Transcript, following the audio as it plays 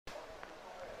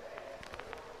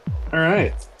All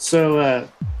right. So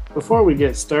before we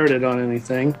get started on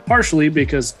anything, partially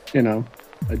because,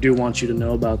 I do want you to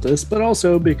know about this, but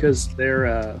also because they're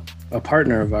a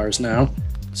partner of ours now.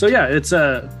 So yeah, it's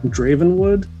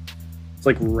Dravenwood. It's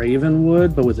like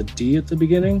Ravenwood, but with a D at the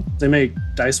beginning. They make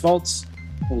dice vaults,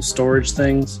 little storage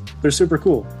things. They're super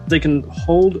cool. They can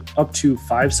hold up to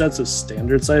 5 sets of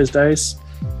standard sized dice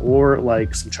or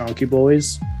like some chonky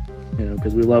boys,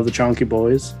 because we love the chonky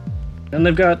boys. And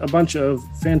they've got a bunch of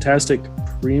fantastic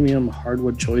premium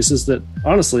hardwood choices that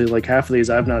honestly, like half of these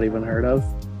I've not even heard of.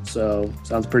 So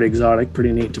sounds pretty exotic,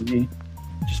 pretty neat to me.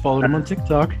 Just followed them on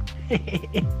TikTok.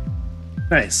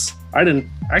 Nice. I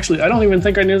don't even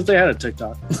think I knew that they had a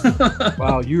TikTok.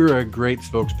 Wow, you're a great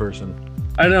spokesperson.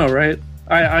 I know, right?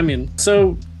 I mean,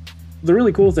 so the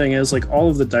really cool thing is like all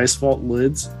of the dice vault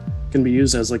lids can be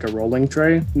used as like a rolling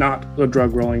tray, not a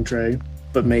drug rolling tray,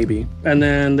 but maybe. And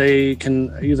then they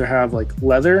can either have like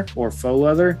leather or faux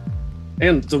leather.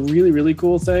 And the really, really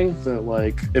cool thing that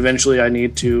like eventually I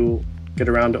need to get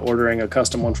around to ordering a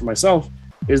custom one for myself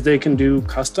is they can do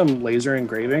custom laser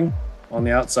engraving on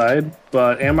the outside.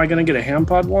 But am I going to get a hand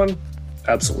pod one?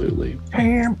 Absolutely.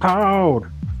 Hand pod.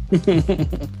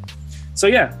 So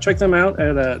yeah, check them out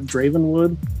at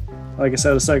Dravenwood. Like I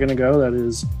said a second ago, that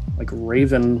is like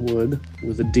Ravenwood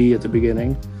with a D at the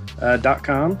beginning,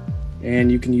 .com.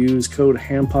 And you can use code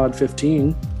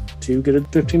HAMPOD15 to get a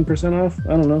 15% off. I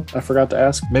don't know. I forgot to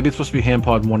ask. Maybe it's supposed to be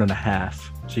HAMPOD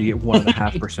 1.5, so you get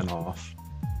 1.5% off.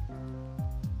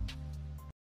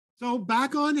 So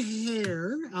back on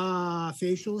hair,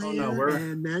 facial hair,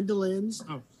 and mandolins.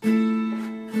 Oh.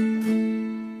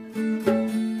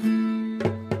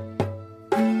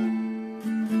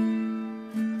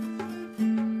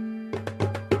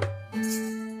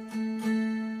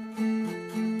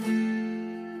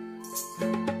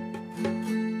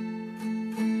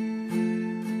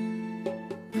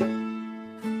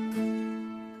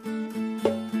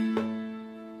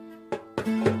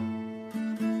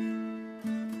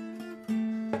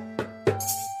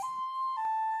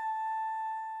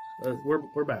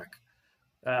 We're back.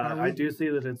 I do see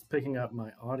that it's picking up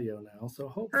my audio now, so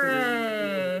hopefully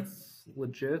it's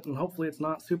legit and hopefully it's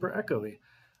not super echoey.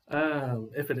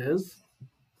 If it is,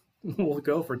 we'll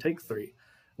go for take 3.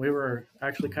 We were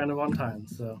actually kind of on time,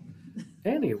 so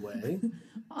anyway,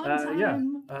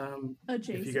 if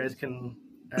you guys can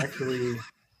actually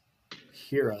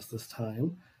hear us this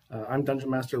time, I'm Dungeon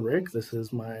Master Rick. This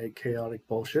is my chaotic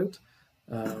bullshit.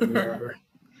 We are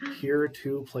here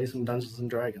to play some Dungeons and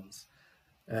Dragons.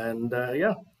 And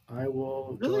I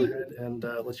will go ahead and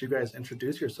let you guys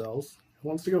introduce yourselves. Who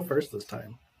wants to go first this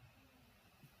time?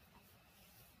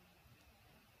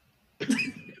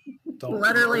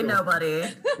 Literally nobody.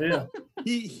 Yeah.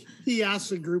 He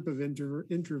asked a group of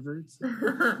introverts.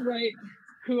 Right.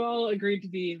 Who all agreed to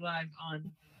be live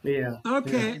on. Yeah.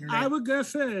 Okay, yeah. I will go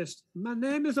first. My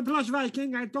name is a Plush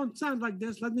Viking. I don't sound like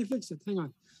this. Let me fix it. Hang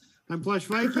on. I'm Plush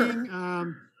Viking.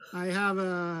 I have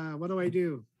a... What do I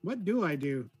do? What do I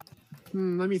do?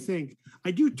 Let me think.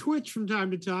 I do Twitch from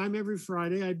time to time. Every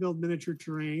Friday, I build miniature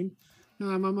terrain.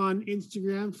 I'm on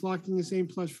Instagram, flocking the same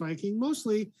Plush Viking.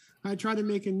 Mostly, I try to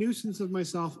make a nuisance of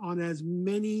myself on as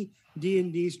many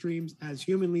D&D streams as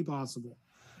humanly possible.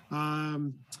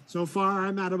 So far,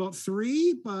 I'm at about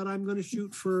 3, but I'm going to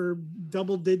shoot for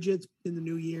double digits in the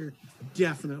new year.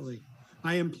 Definitely.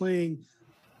 I am playing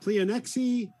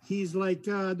Pleonexi. He's like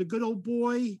the good old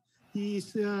boy.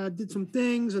 He's did some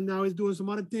things, and now he's doing some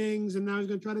other things, and now he's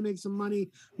going to try to make some money,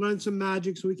 learn some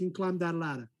magic so he can climb that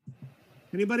ladder.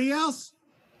 Anybody else?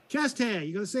 Chest hair,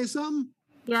 you going to say something?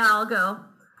 Yeah, I'll go.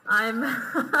 I'm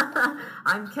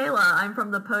Kayla. I'm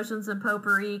from the Potions and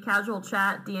Potpourri Casual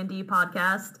Chat D&D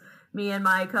podcast. Me and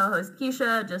my co-host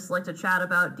Keisha just like to chat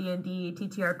about D&D,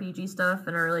 TTRPG stuff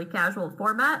in a really casual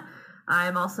format.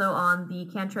 I'm also on the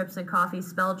Cantrips and Coffee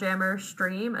Spelljammer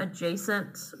stream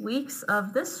adjacent weeks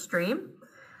of this stream.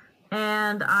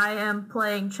 And I am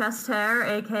playing Chest Hair,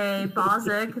 aka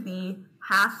Bozic, the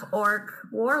half-orc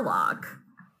warlock.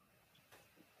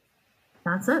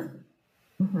 That's it.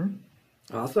 Mm-hmm.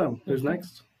 Awesome. Who's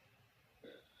next?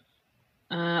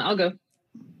 I'll go.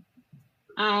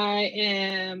 I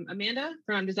am Amanda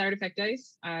from Desired Effect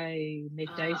Dice. I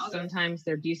make dice. Sometimes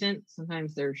they're decent,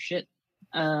 sometimes they're shit.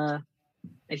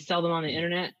 I sell them on the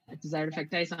internet at Desired Effect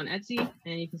Dice on Etsy,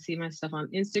 and you can see my stuff on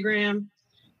Instagram.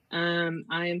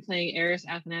 I am playing Eris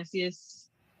Athanasius,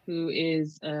 who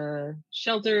is a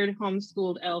sheltered,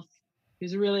 homeschooled elf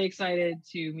who's really excited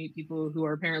to meet people who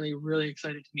are apparently really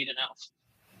excited to meet an elf.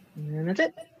 And that's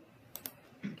it.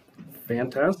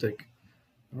 Fantastic.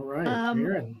 All right,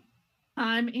 Aaron.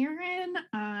 I'm Erin.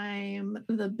 I'm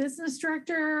the business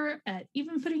director at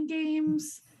Even Footing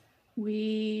Games.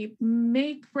 We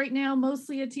make right now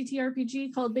mostly a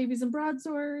TTRPG called Babies and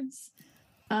Broadswords,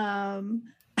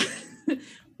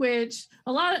 which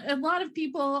a lot of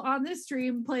people on this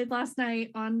stream played last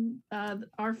night on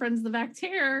our friends the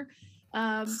Vactair.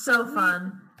 So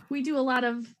fun. We do a lot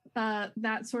of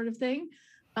that sort of thing.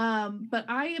 But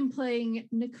I am playing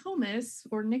Nicomis,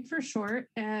 or Nick for short,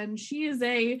 and she is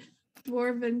a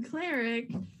dwarven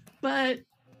cleric, but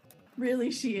really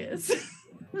she is.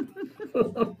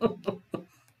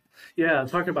 Yeah,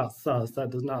 talk about sus.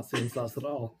 That does not seem sus at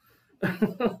all.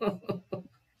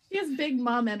 She has big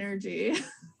mom energy.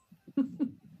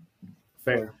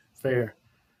 Fair.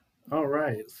 All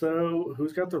right, so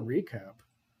who's got the recap?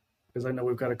 Because I know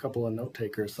we've got a couple of note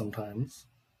takers sometimes.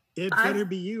 It better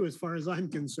be you, as far as I'm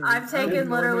concerned. I've taken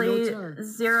literally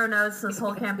 0 notes this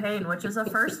whole campaign, which is a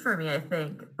first for me, I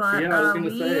think. But Yeah, I was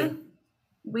gonna say.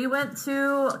 We went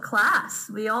to class.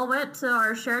 We all went to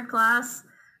our shared class,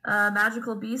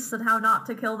 Magical Beasts and How Not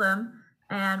to Kill Them.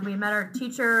 And we met our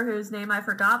teacher, whose name I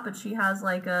forgot, but she has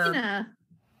like a... Kina.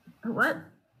 What?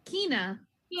 Kina.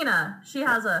 She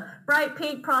has a bright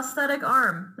pink prosthetic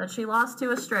arm that she lost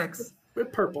to a Strix.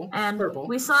 Purple. And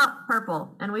we saw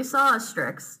purple, and we saw a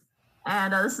Strix.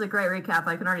 And this is a great recap,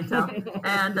 I can already tell.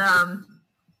 And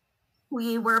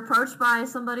we were approached by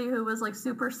somebody who was like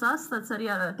super sus that said he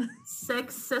had a sick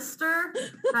sister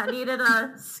that needed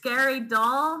a scary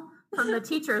doll from the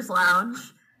teacher's lounge.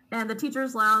 And the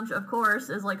teacher's lounge, of course,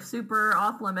 is like super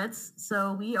off limits.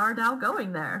 So we are now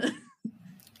going there.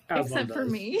 Except for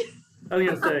me. I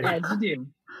was gonna say. Yeah, you do.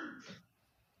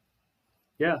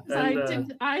 Yeah.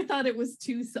 And, I thought it was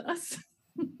too sus.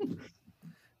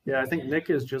 yeah, I think Nick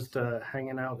is just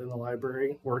hanging out in the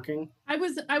library working. I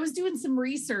was doing some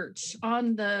research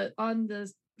on the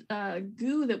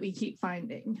goo that we keep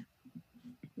finding.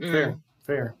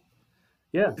 Fair.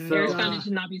 Yeah. So Yours found it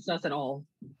should not be sus at all.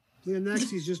 The next,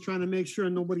 he's just trying to make sure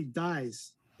nobody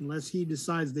dies unless he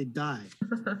decides they die.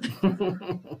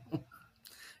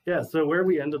 yeah. So where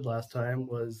we ended last time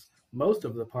was most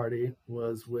of the party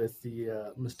was with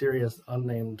the mysterious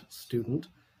unnamed student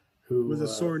who with a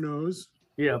sore nose.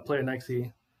 Yeah, Player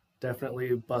Nexie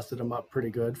definitely busted him up pretty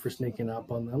good for sneaking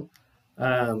up on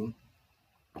them.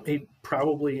 He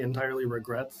probably entirely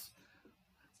regrets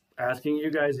asking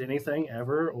you guys anything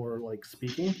ever or like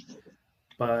speaking,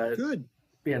 but good,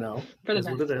 you know, is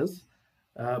what it is.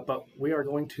 But we are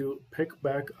going to pick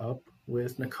back up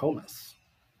with Nicomis.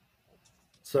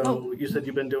 So you said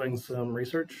you've been doing some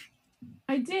research?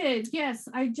 I did, yes.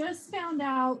 I just found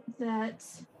out that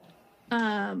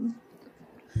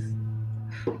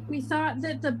we thought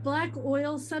that the black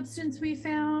oil substance we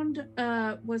found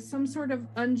was some sort of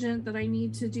unguent that I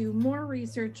need to do more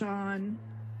research on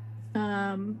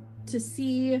to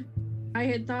see. I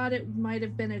had thought it might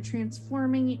have been a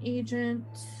transforming agent.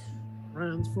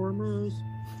 Transformers.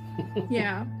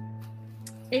 Yeah.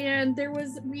 And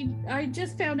I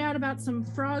just found out about some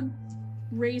frog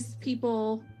race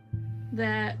people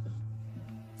that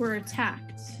were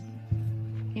attacked.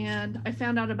 And I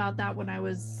found out about that when I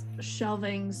was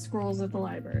shelving scrolls at the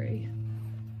library.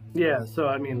 Yeah, so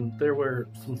I mean, there were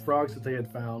some frogs that they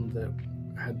had found that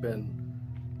had been,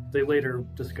 they later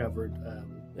discovered,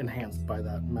 enhanced by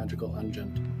that magical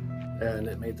unguent. And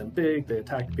it made them big, they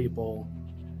attacked people.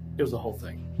 It was a whole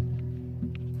thing.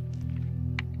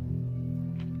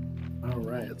 All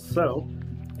right, so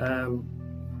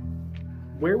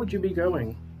where would you be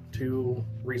going to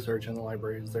research in the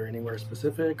library? Is there anywhere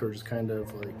specific or just kind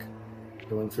of like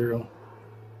going through?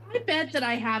 I bet that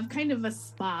I have kind of a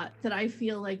spot that I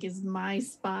feel like is my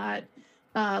spot,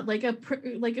 like a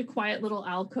quiet little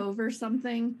alcove or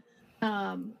something,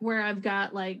 where I've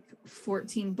got like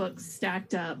 14 books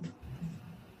stacked up.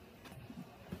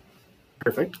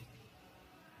 Perfect.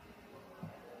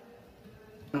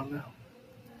 Oh no.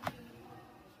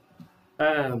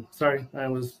 Sorry, I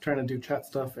was trying to do chat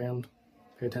stuff and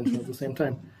pay attention at the same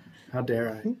time. How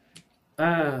dare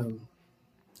I?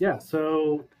 Yeah,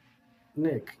 so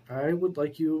Nick, I would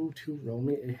like you to roll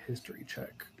me a history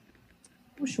check.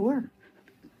 Oh, sure.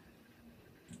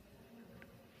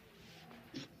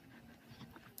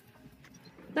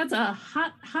 That's a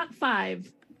hot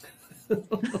 5.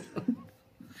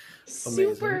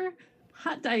 Super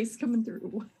hot dice coming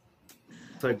through.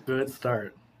 It's a good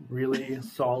start. Really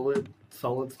solid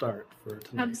start for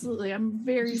tonight. Absolutely. I'm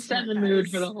very set in the mood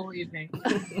for the whole evening.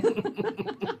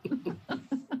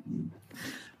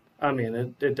 I mean,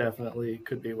 it definitely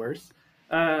could be worse.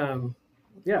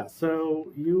 Yeah,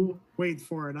 so you... Wait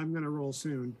for it. I'm going to roll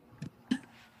soon.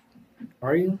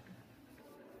 Are you?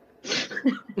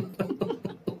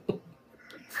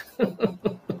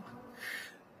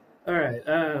 All right.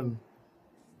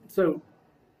 So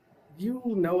you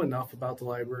know enough about the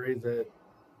library that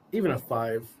even a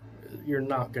 5, you're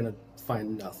not going to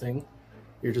find nothing.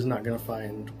 You're just not going to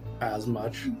find as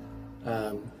much.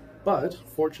 But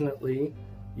fortunately,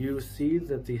 you see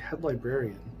that the head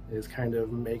librarian is kind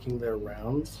of making their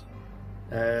rounds,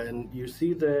 and you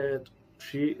see that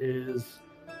she is.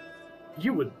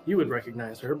 You would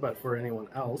recognize her, but for anyone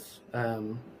else,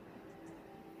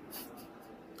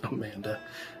 Amanda.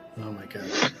 Oh my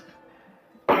god.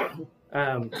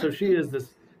 So she is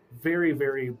this very,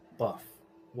 very buff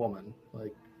woman,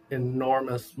 like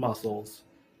enormous muscles,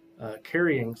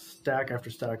 carrying stack after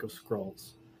stack of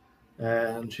scrolls.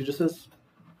 And she just says,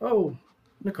 "Oh,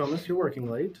 Nokomis, you're working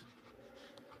late."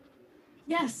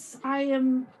 Yes, I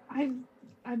am.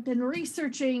 I've been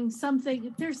researching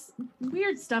something. There's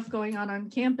weird stuff going on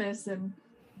campus, and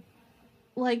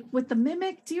like with the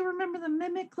mimic. Do you remember the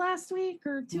mimic last week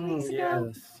or 2 weeks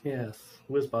ago? Yes.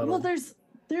 Whizbottle. Well, there's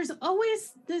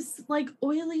always this like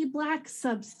oily black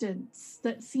substance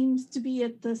that seems to be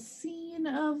at the scene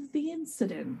of the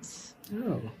incident.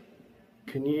 Oh,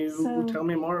 can you tell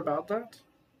me more about that?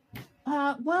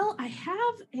 Well, I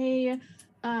have a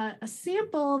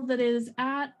sample that is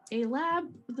at a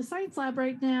lab, the science lab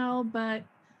right now, but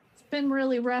it's been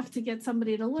really rough to get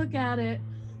somebody to look at it.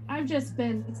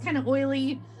 It's kind of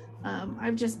oily.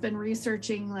 I've just been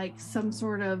researching like some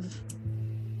sort of,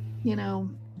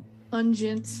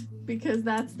 ungent, because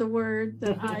that's the word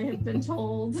that I have been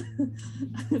told.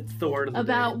 It's the word of the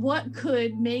about day. What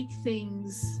could make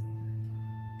things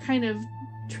kind of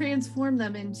transform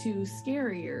them into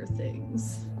scarier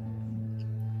things.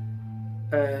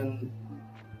 And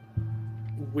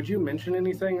would you mention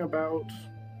anything about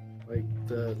like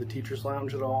the teacher's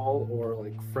lounge at all, or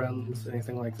like friends,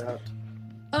 anything like that?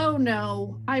 Oh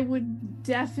no, I would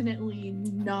definitely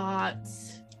not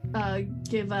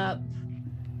give up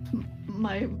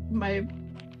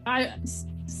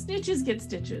snitches get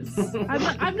stitches.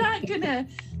 I'm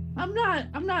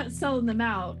not selling them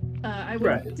out. I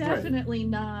would definitely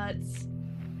not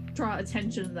draw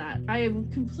attention to that. I am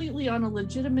completely on a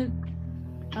legitimate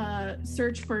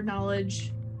search for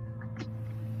knowledge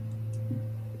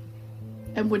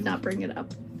and would not bring it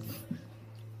up.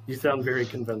 You sound very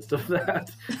convinced of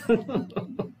that.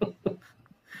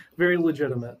 Very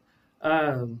legitimate.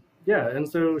 Yeah, and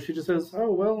so she just says,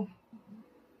 "Oh, well,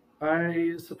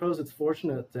 I suppose it's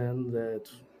fortunate then that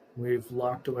we've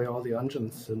locked away all the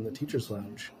unguents in the teacher's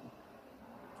lounge."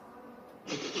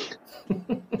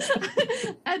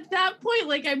 At that point,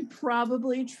 like, I'm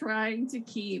probably trying to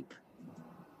keep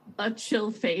a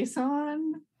chill face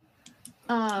on.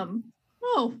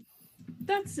 Oh,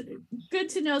 that's good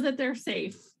to know that they're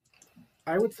safe.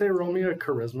 I would say roll me a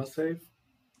charisma save.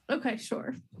 Okay,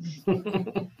 sure.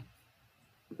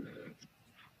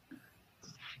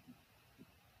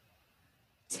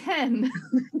 10.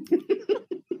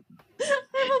 I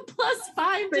have a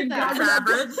 +5 to That's that.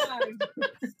 average.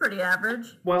 It's pretty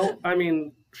average. Well, I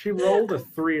mean, she rolled a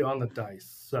 3 on the dice,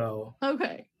 so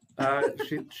Okay.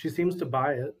 she seems to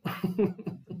buy it.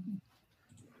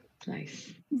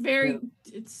 Nice.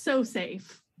 It's so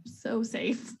safe. So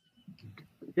safe.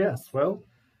 Yes, well,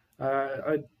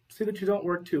 I see that you don't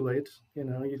work too late.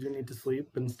 You do need to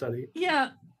sleep and study.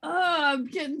 Yeah. I'm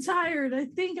getting tired. I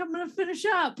think I'm going to finish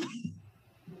up.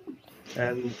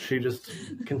 And she just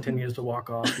continues to walk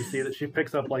off. You see that she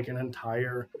picks up like an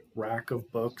entire rack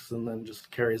of books and then just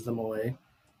carries them away.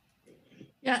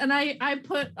 Yeah, and I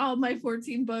put all my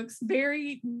 14 books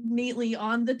very neatly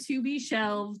on the to be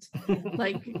shelved,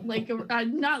 like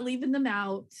I'm not leaving them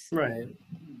out. Right.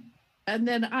 And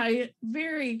then I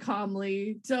very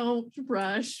calmly, don't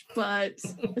rush, but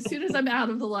as soon as I'm out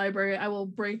of the library, I will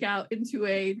break out into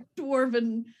a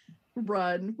dwarven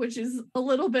run, which is a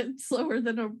little bit slower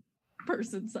than a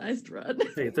person-sized run.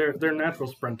 Hey, they're natural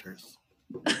sprinters.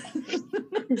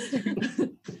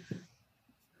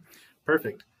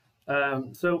 Perfect.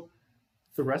 So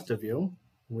the rest of you,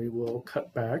 we will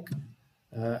cut back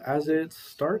as it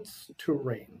starts to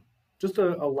rain. Just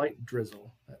a light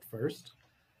drizzle at first.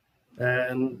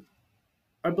 And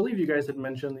I believe you guys had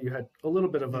mentioned that you had a little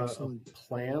bit of a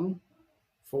plan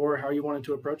for how you wanted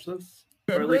to approach this.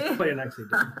 Or at least play an exit.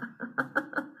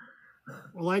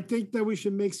 Well, I think that we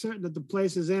should make certain that the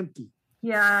place is empty.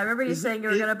 Yeah, I remember you saying you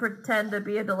were going to pretend to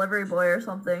be a delivery boy or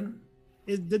something.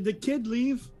 Did the kid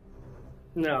leave?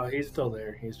 No, he's still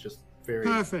there. He's just very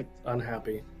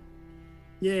unhappy.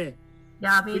 Yeah.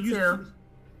 Yeah, me too.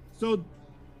 So,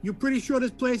 you're pretty sure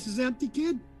this place is empty,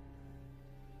 kid?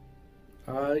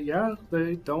 Yeah,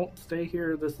 they don't stay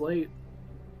here this late.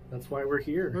 That's why we're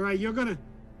here. All right, you're gonna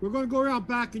we're going to go around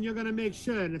back and you're going to make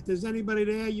sure. And if there's anybody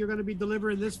there, you're going to be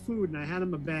delivering this food. And I had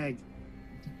him a bag.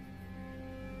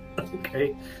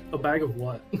 Okay. A bag of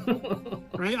what?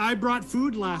 Right? I brought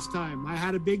food last time. I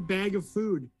had a big bag of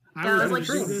food. That was like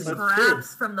gonna do this.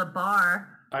 scraps from the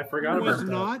bar. I forgot It about was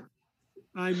that. not.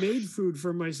 I made food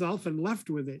for myself and left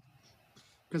with it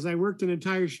because I worked an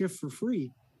entire shift for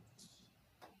free.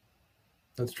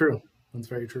 That's true. That's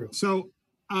very true. So,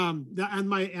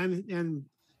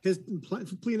 his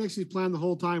Pleonexy's plan the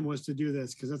whole time was to do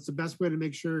this because that's the best way to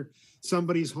make sure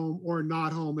somebody's home or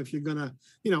not home. If you're gonna,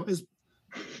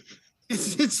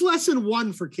 it's lesson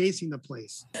one for casing the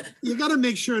place. You got to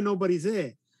make sure nobody's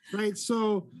there, right?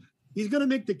 So he's gonna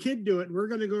make the kid do it, and we're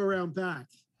gonna go around back.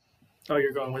 Oh,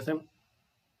 you're going with him?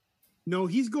 No,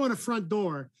 he's going to front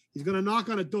door. He's gonna knock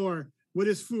on a door with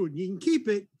his food. You can keep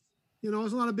it.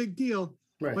 It's not a big deal.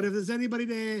 Right. But if there's anybody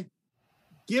there,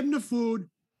 give him the food.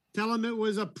 Tell him it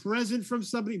was a present from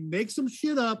somebody. Make some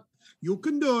shit up. You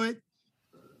can do it.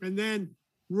 And then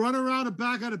run around the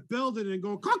back of the building and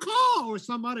go, caw or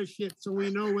some other shit so we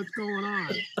know what's going on.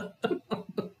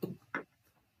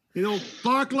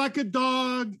 Bark like a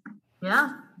dog.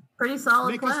 Yeah, pretty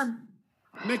solid plan.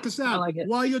 Make a sound. I like it.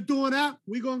 While you're doing that,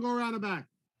 we're going to go around the back.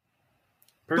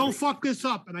 Perfect. Don't fuck this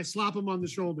up. And I slap him on the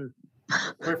shoulder.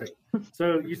 Perfect.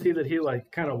 So you see that he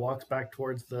kind of walks back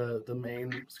towards the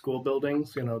main school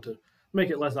buildings, to make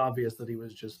it less obvious that he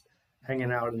was just hanging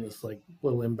out in this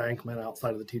little embankment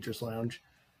outside of the teacher's lounge.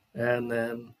 And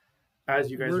then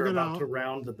as you guys are about to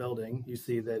round the building, you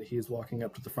see that he's walking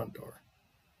up to the front door.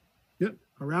 Yep.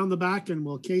 Around the back, and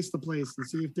we'll case the place and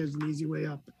see if there's an easy way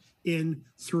up, in,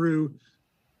 through.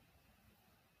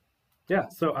 Yeah.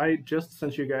 So I just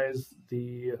sent you guys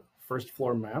the first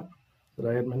floor map that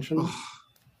I had mentioned.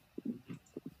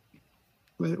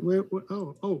 We have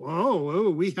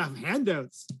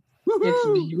handouts. It's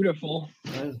Woo-hoo! beautiful.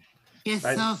 It's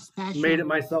I so special. made it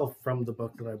myself from the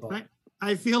book that I bought.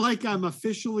 I feel like I'm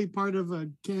officially part of a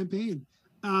campaign.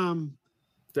 Don't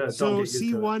So get used to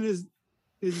it. C1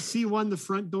 is C1 the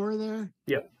front door there?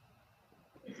 Yep.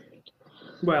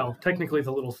 Well, technically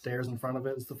the little stairs in front of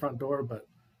it is the front door, but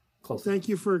close. Thank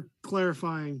you for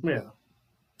clarifying. Yeah.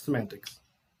 Semantics.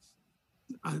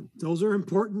 Those are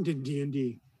important in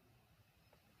D&D.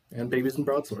 And babies and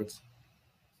broadswords.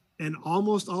 And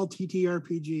almost all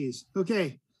TTRPGs.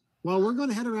 Okay. Well, we're going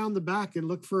to head around the back and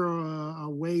look for a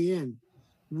way in.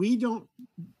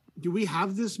 Do we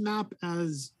have this map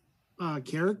as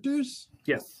characters?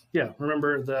 Yes. Yeah.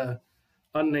 Remember the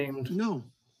unnamed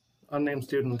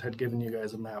student had given you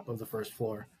guys a map of the first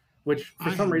floor, which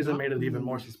for some reason made it even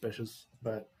more suspicious,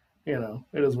 but it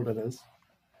is what it is.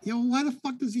 Why the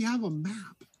fuck does he have a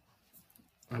map?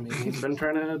 I mean, he's been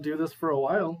trying to do this for a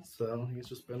while, so he's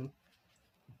just been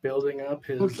building up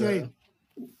his... Okay.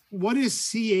 What is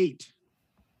C8?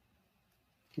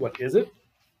 What is it?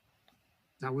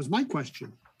 That was my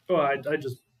question. Oh, I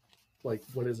just,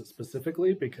 what is it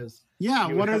specifically? Because...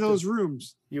 Yeah, what are those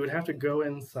rooms? You would have to go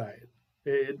inside.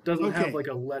 It doesn't have,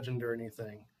 a legend or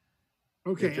anything.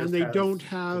 Okay, and they don't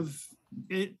have...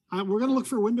 we're going to look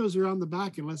for windows around the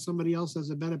back unless somebody else has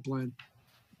a better plan.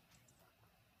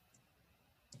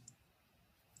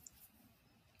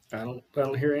 I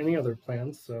don't hear any other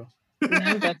plans, so...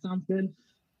 No, that sounds good.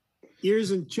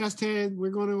 Ears and chest head,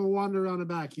 we're going to wander around the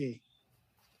back here.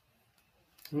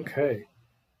 Okay.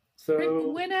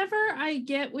 So... Whenever I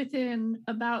get within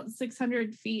about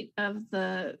 600 feet of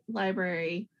the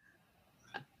library,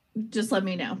 just let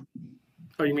me know.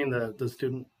 Oh, you mean the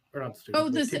student... Or not the student. Oh,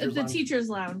 the teacher's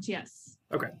lounge, yes.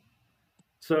 Okay.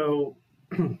 So,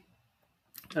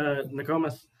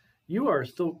 Nokomis, you are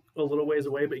still a little ways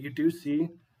away, but you do see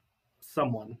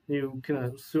someone. You can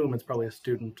assume it's probably a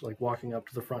student, walking up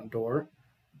to the front door,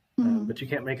 but you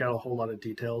can't make out a whole lot of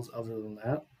details other than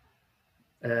that.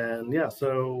 And yeah,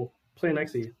 so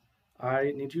Pleonexy,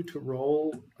 I need you to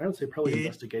roll, I would say probably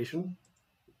investigation.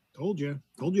 Told you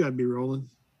I'd be rolling.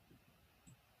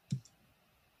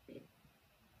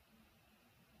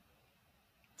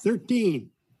 $13.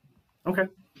 Okay.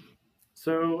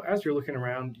 So as you're looking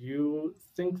around, you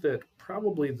think that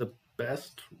probably the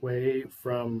best way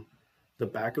from the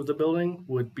back of the building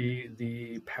would be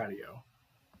the patio.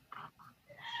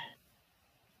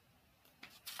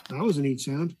 That was a neat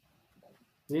sound.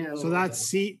 Yeah. So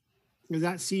that's is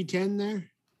that C10 there?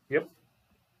 Yep.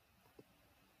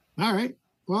 All right.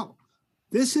 Well,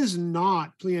 this is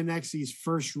not Pleonexy's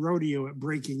first rodeo at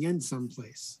breaking in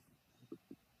someplace.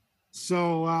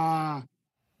 So,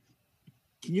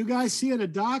 can you guys see in a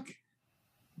dock?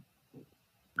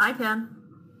 I can.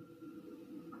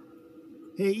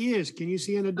 Hey, Ears, can you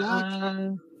see in a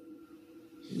dock?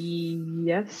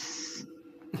 Yes.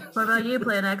 What about you,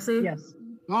 Planexi? Yes.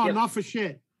 Oh, Yep. not for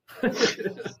shit.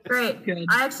 Great. Good.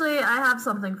 I have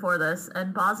something for this.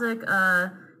 And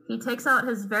Bozic, he takes out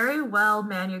his very well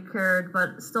manicured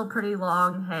but still pretty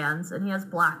long hands, and he has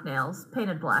black nails,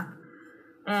 painted black.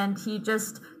 And he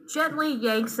just gently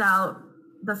yanks out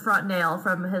the front nail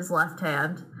from his left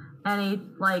hand, and he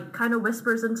like kind of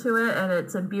whispers into it, and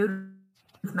it's imbued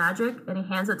with magic, and he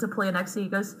hands it to Planexi. He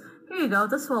goes, "Here you go.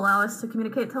 This will allow us to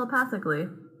communicate telepathically."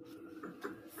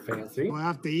 Fancy. Do I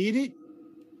have to eat it?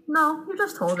 No, you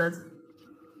just hold it.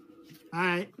 All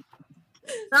right.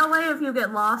 That way, if you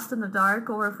get lost in the dark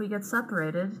or if we get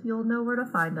separated, you'll know where to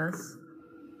find us.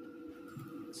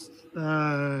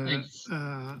 Nice.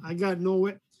 I got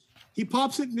nowhere. He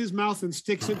pops it in his mouth and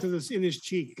sticks it to this in his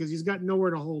cheek because he's got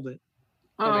nowhere to hold it.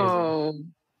 Oh,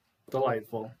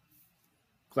 Delightful.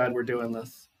 Glad we're doing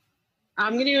this.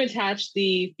 I'm going to attach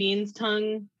the Fiend's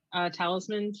Tongue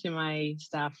talisman to my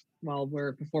staff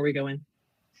before we go in.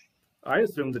 I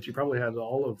assumed that you probably had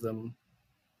all of them,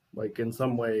 like in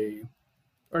some way.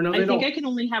 Or no, I they think don't. I can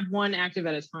only have one active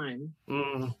at a time.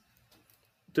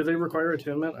 Do they require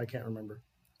attunement? I can't remember.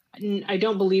 I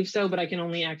don't believe so, but I can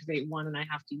only activate one, and I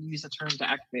have to use a turn to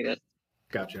activate it.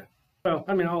 Gotcha. Well,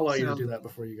 I mean, I'll allow you to So- do that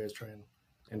before you guys try and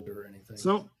enter anything.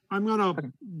 So I'm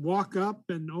gonna walk up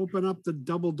and open up the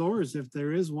double doors if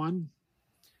there is one.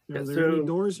 Are Yeah, there any so-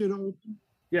 doors here to open?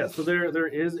 Yeah, so there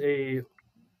is a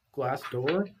glass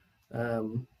door,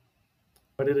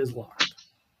 but it is locked.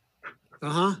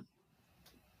 Uh-huh.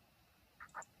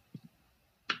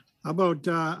 How about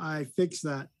I fix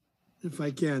that if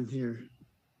I can here?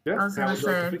 Yeah, I was how gonna would you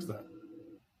like to say- fix that?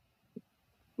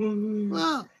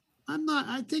 Well, I'm not.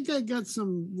 I think I got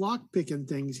some lock picking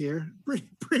things here.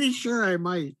 Pretty sure I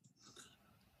might.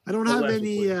 I don't have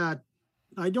any. Allegedly.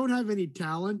 I don't have any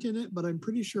talent in it, but I'm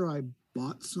pretty sure I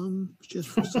bought some just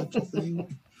for such a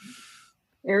thing.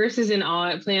 Eris is in awe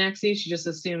at Planexi. She just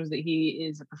assumes that he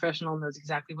is a professional and knows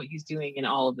exactly what he's doing in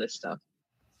all of this stuff.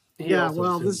 He Yeah, also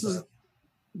well, assumes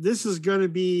this is going to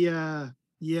be.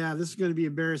 This is going to be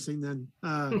embarrassing then,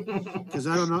 because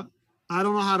I don't know. I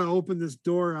don't know how to open this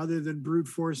door other than brute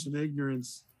force and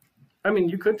ignorance. I mean,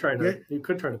 you could try to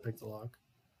Yeah. pick the lock.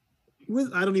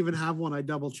 I don't even have one. I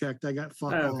double checked. I got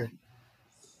fuck all. Okay.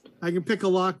 I can pick a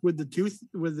lock with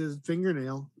the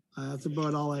fingernail. That's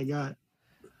about all I got.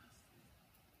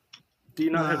 Do you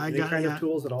not have I any got- kind yeah. of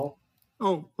tools at all?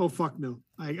 Oh fuck no.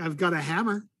 I've got a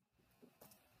hammer.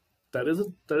 That is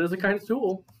a kind of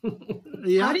tool.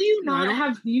 Yeah. How do you I not don't-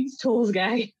 have these tools,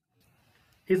 guy?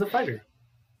 He's a fighter.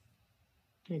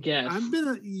 I guess.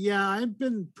 I've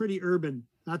been pretty urban.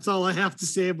 That's all I have to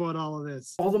say about all of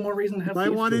this. All the more reason to have If I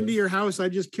thieves' want into tools. your house, I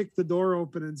just kick the door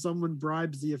open and someone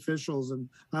bribes the officials and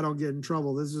I don't get in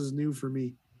trouble. This is new for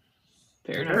me.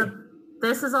 Fair Okay. enough.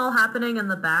 This is all happening in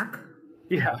the back.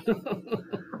 Yeah.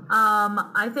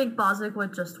 I think Bozic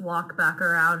would just walk back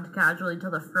around casually to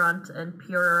the front and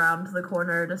peer around the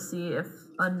corner to see if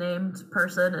a named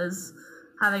person is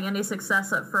having any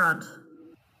success up front.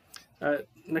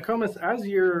 Nokomis, as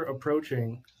you're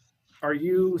approaching, are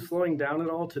you slowing down at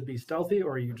all to be stealthy,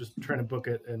 or are you just trying to book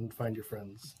it and find your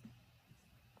friends?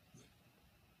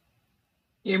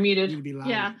 You're You muted. need to be loud.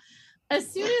 Yeah. As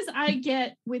soon as I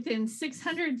get within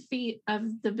 600 feet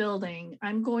of the building,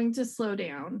 I'm going to slow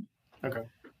down. Okay.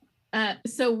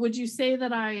 So would you say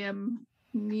that I am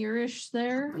nearish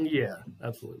there? Yeah,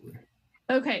 absolutely.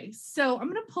 Okay, so I'm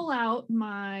going to pull out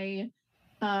my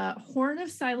horn of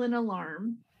silent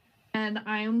alarm, and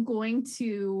I am going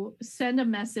to send a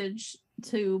message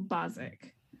to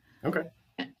Bozic. Okay.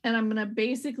 And I'm going to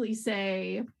basically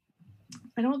say,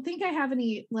 I don't think I have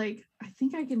any, I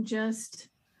think I can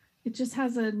it just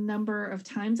has a number of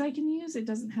times I can use. It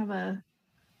doesn't have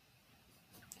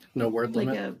No word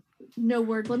limit. no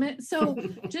word limit. So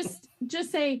just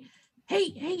say,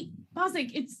 hey,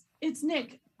 Bozic, it's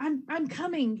Nick. I'm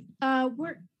coming. Are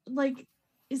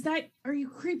you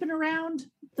creeping around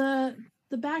the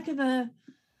back of the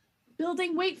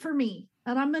building? Wait for me.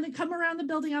 And I'm gonna come around the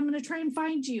building. I'm gonna try and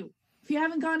find you. If you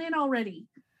haven't gone in already.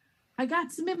 I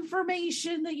got some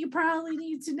information that you probably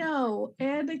need to know.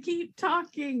 And to keep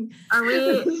talking. Are we?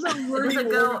 This is a Does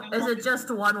it go? Is it just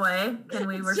one way? Can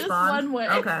we It's respond? just one way.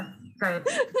 Okay, great.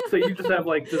 So you just have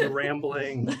like this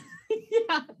rambling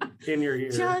Yeah. in your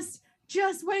ear.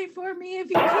 Just wait for me if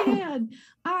you can.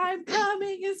 I'm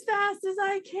coming as fast as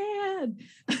I can.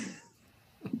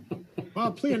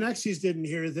 Well, Pleonexes didn't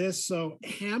hear this, so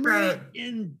hammer Right.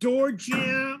 and door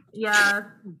jam. Yeah,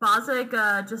 Bozic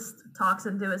just talks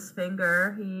into his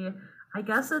finger. I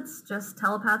guess it's just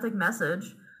telepathic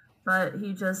message, but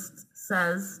he just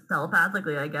says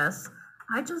telepathically, I guess,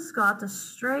 I just got a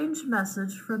strange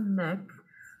message from Nick.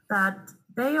 that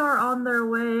they are on their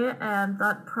way and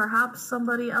that perhaps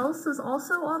somebody else is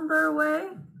also on their way.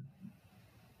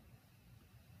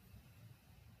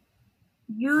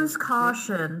 Use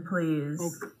caution, please.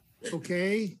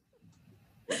 Okay.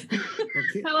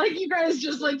 Okay. I like you guys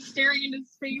just like staring into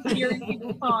space, hearing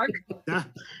people talk.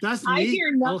 That's me. I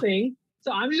hear nothing,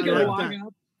 so I'm just I gonna like walk that.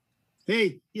 up.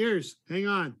 Hey, ears, hang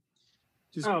on.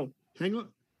 Just hang on.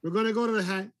 We're going to go to the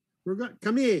hat.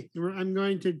 Come here. I'm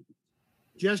going to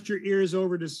gesture ears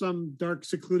over to some dark,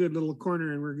 secluded little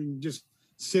corner, and we're going to just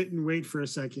sit and wait for a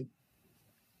second.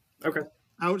 Okay.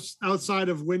 Outside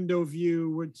of window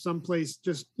view, with someplace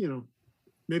just maybe.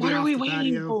 What are off we the waiting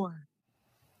patio. for?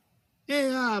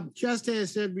 Hey, Chester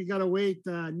said we gotta wait.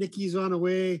 Nikki's on the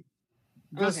way.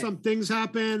 Got some things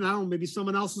happen. I don't know, maybe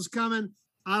someone else is coming.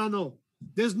 I don't know.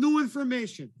 There's new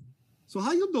information. So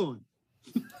how you doing?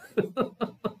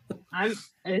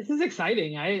 This is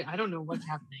exciting. I don't know what's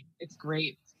happening. It's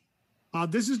great.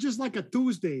 This is just like a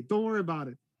Tuesday. Don't worry about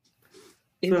it.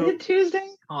 Is it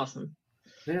Tuesday? Awesome.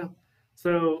 Yeah.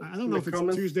 So I don't know if it's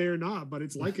Tuesday or not, but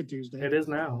it's like a Tuesday. It is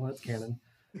now. That's canon.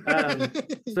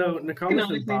 So Nokomis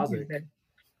and Bozic,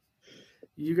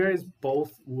 you guys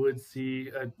both would see,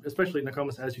 especially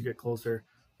Nokomis, as you get closer,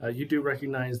 you do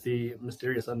recognize the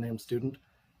mysterious unnamed student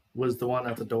was the one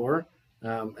at the door.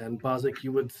 And Bozic,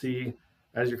 you would see,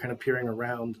 as you're kind of peering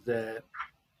around, that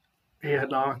he had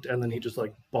knocked and then he just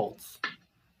like bolts.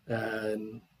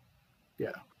 And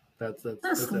yeah, that's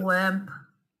this wimp.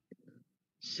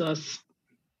 Sus.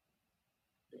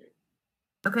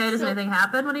 Okay, does anything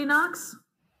happen when he knocks?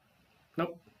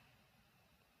 Nope.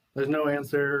 There's no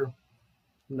answer.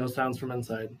 No sounds from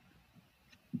inside.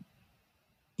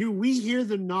 Do we hear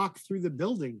the knock through the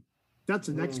building? That's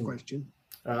the next question.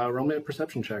 Roll me a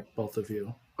perception check, both of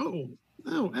you.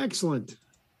 Oh, excellent.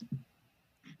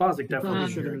 Bozic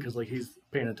definitely should, because like he's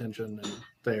paying attention and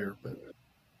there, but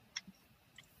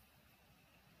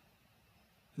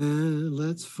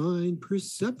let's find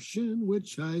perception,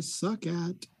 which I suck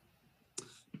at.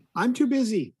 I'm too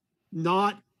busy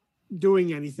not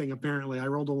doing anything, apparently. I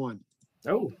rolled a 1.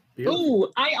 Oh, beautiful.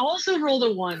 Oh, I also rolled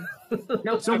a 1.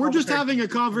 Nope, so we're just having a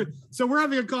we're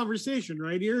having a conversation,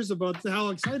 right? Ears about how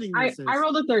exciting this is. I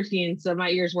rolled a 13, so my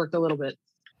ears worked a little bit.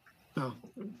 Oh.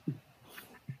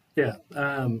 Yeah.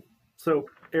 So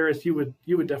Eris, you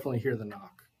would definitely hear the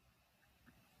knock.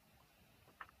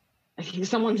 I think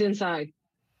someone's inside.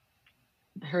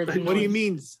 I heard what do you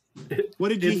mean? What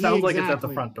did you hear? It sounds like it's at the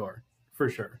front door, for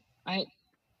sure.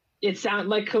 It sounds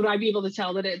like, could I be able to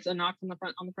tell that it's a knock from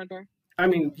on the front door? I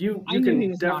mean, you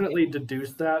can definitely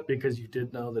deduce that because you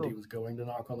did know that he was going to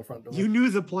knock on the front door. You knew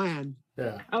the plan.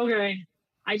 Yeah. Okay.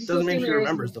 I just doesn't mean she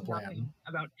remembers the plan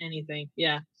about anything.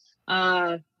 Yeah.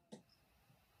 I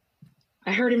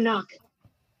heard him knock.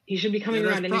 He should be coming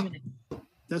around any minute.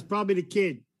 That's probably the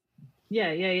kid.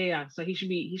 Yeah. So he should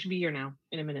be here now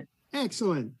in a minute.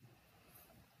 Excellent.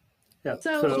 Yeah.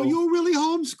 So you were really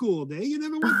homeschooled, eh? You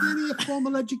never went to any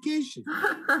formal education.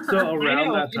 So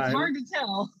around that time, it's hard to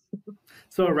tell.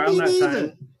 So around that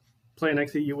time, Play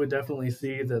Next to you would definitely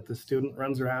see that the student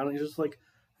runs around and he's just like,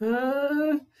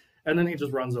 and then he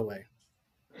just runs away.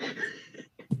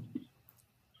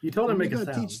 You told him to make a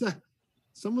sound.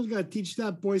 Someone's got to teach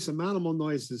that boy some animal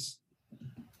noises.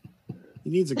 He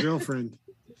needs a girlfriend.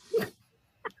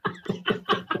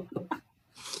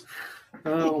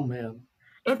 Oh, man.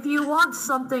 If you want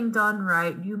something done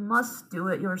right, you must do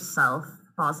it yourself,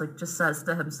 Bozic just says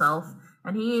to himself.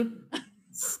 And he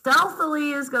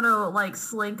stealthily is going to, like,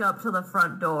 slink up to the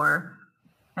front door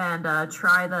and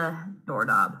try the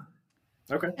doorknob.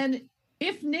 Okay. And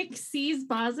if Nick sees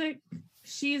Bozic,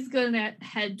 she's going to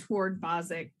head toward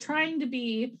Bozic, trying to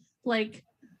be, like,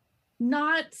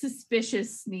 not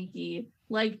suspicious sneaky,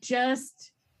 like,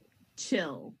 just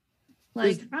chill.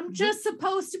 Like, I'm just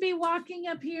supposed to be walking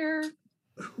up here.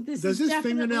 Does his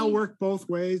fingernail work both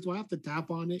ways? Do I have to tap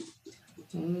on it?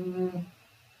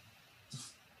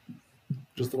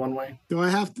 Just the one way? Do I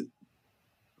have to?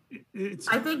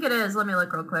 I think it is. Let me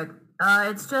look real quick.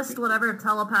 It's just whatever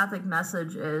telepathic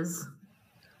message is.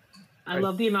 I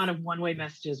love the amount of one-way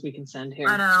messages we can send here.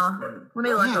 I know. Let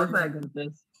me look real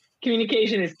quick.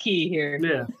 Communication is key here.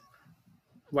 Yeah.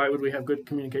 Why would we have good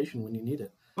communication when you need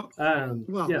it?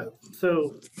 Well, yeah.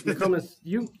 So, Nokomis,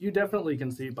 you definitely can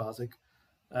see Bozic,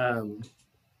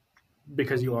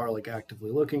 because you are like actively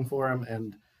looking for him,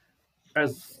 and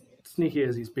as sneaky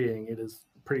as he's being, it is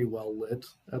pretty well lit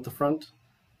at the front.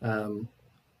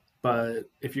 But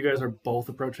if you guys are both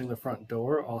approaching the front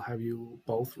door, I'll have you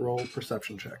both roll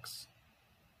perception checks.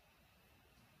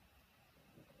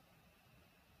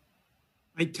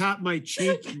 I tap my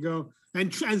cheek and go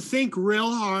and think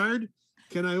real hard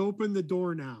Can I open the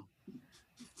door now?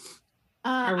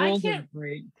 I I rolled a can't.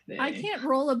 great thing. I can't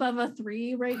roll above a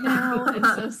 3 right now, and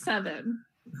so 7.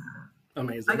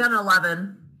 Amazing. I got an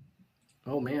 11.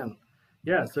 Oh man.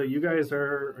 Yeah, so you guys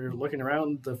are looking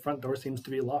around. The front door seems to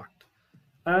be locked.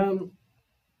 I'll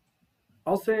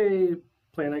say,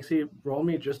 Plan XE, roll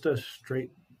me just a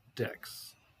straight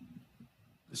dex.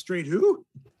 A straight who?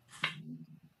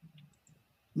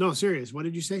 No, serious. What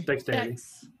did you say? Dexterity.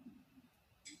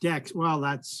 Dex. Well,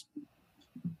 that's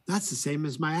the same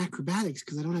as my acrobatics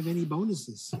because I don't have any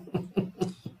bonuses.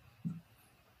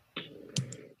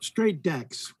 Straight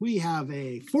dex. We have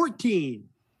a 14.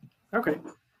 Okay.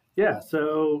 Yeah,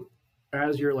 so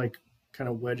as you're like kind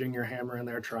of wedging your hammer in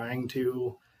there, trying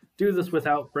to do this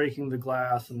without breaking the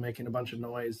glass and making a bunch of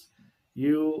noise,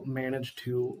 you manage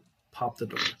to pop the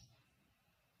door.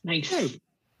 Nice. Hey,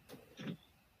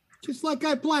 just like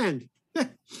I planned.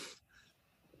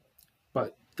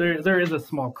 But there is a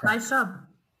small crack. Nice job.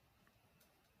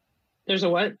 There's a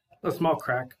what? A small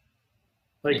crack.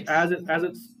 Like Nice. as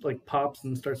it like pops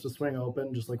and starts to swing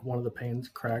open, just like one of the panes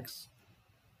cracks.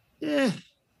 Yeah.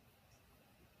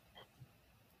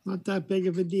 Not that big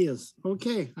of a deal.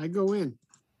 Okay, I go in.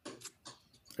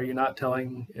 Are you not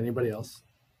telling anybody else?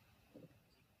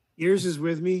 Ears is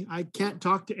with me. I can't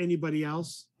talk to anybody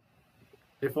else.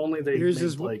 If only they Yours made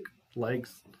is- like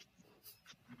legs.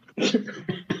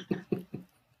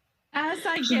 As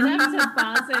I get up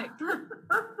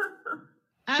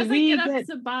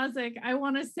to Bozic, I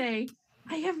want to say,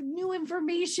 I have new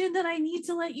information that I need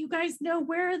to let you guys know.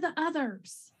 Where are the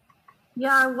others?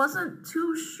 Yeah, I wasn't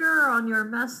too sure on your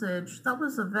message. That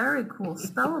was a very cool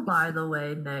spell, by the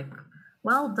way, Nick.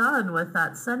 Well done with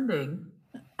that sending.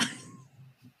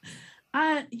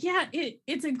 Yeah,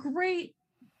 it's a great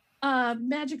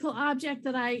magical object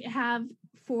that I have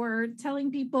for telling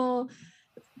people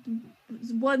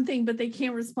one thing, but they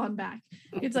can't respond back.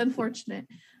 It's unfortunate.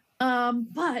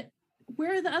 But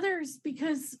where are the others?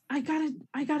 Because I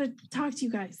gotta talk to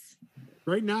you guys.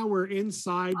 Right now we're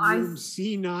inside room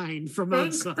C9 from I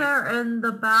think outside. they're in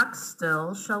the back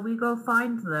still. Shall we go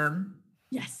find them?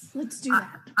 Yes, let's do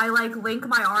that. I like link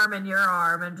my arm in your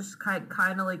arm and just kind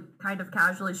of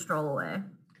casually stroll away.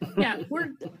 Yeah,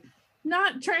 we're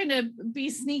not trying to be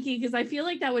sneaky because I feel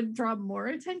like that would draw more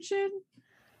attention.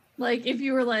 Like if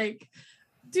you were like,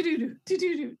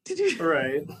 do-do-do.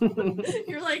 Right.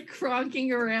 You're like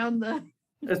cronking around the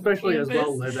Especially as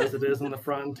well campus. lit as it is in the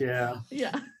front, yeah.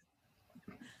 Yeah.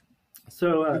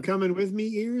 So You coming with me,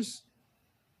 Ears?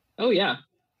 Oh yeah,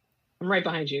 I'm right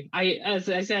behind you. As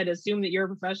I said, assume that you're a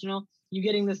professional. You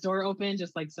getting this door open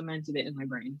just like cemented it in my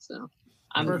brain. So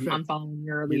I'm Perfect. following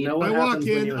your lead. You know what I walk happens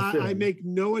when in, you I assume. make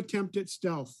no attempt at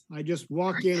stealth. I just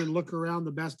walk in and look around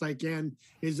the best I can.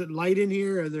 Is it light in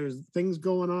here? Are there things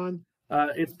going on?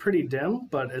 It's pretty dim,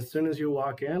 but as soon as you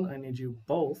walk in, I need you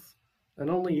both, and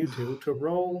only you two, to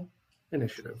roll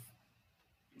initiative.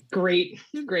 Great.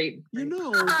 You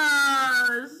know,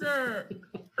 Oh, shit.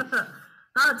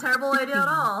 Not a terrible idea at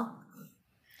all.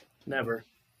 Never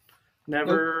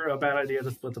a bad idea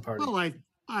to split the party. well,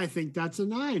 I think that's a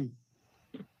 9.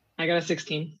 I got a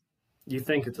 16. You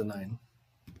think it's a 9.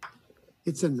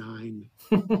 It's a 9.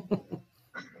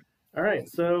 All right,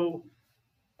 so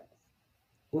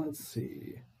let's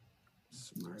see.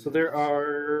 Smart. So there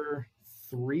are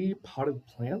 3 potted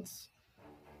plants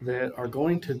that are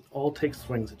going to all take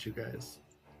swings at you guys.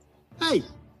 Hey,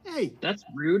 That's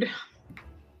rude.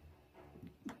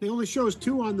 they only shows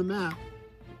 2 on the map.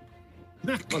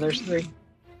 Well, there's 3.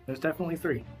 There's definitely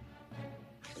 3.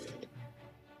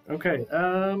 Okay,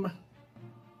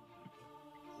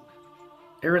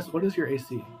 Eris, what is your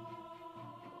AC?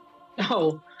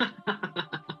 Oh,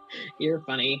 you're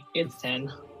funny. It's 10.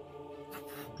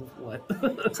 What?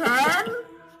 10?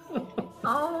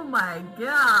 Oh my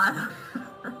god.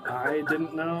 I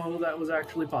didn't know that was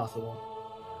actually possible.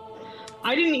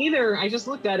 I didn't either. I just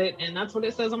looked at it, and that's what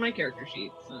it says on my character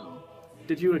sheet. So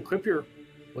Did you equip your,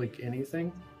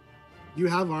 anything? You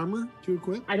have armor to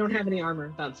equip? I don't have any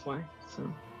armor. That's why.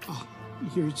 So Oh,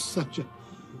 you're such a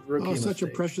Rookie such a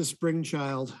mistake. precious spring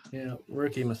child. Yeah,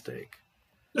 rookie mistake.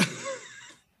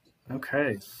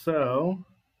 Okay, so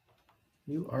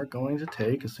you are going to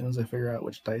take, as soon as I figure out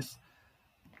which dice.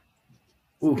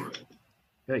 Ooh,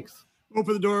 yikes.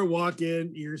 Open the door, walk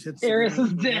in, Ears hits the Eris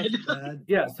is ground. dead. That's bad.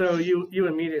 Yeah, so you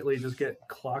immediately just get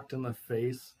clocked in the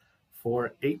face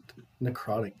for 8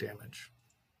 necrotic damage.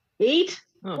 8?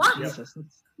 Oh, What? Jesus.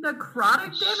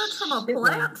 Necrotic damage from a Shit, man.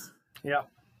 plant? Yeah.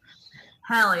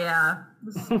 Hell yeah.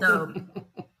 This is dope.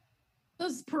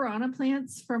 Those piranha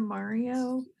plants from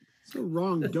Mario. So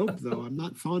wrong dope though. I'm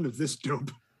not fond of this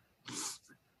dope.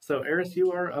 So Eris,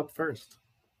 you are up first.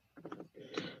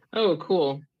 Oh,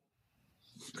 cool.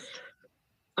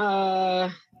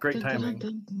 Great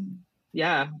timing.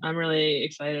 Yeah, I'm really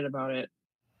excited about it.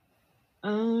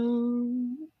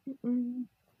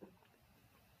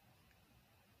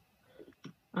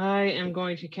 I am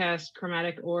going to cast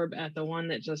Chromatic Orb at the one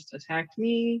that just attacked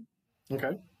me.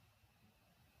 Okay.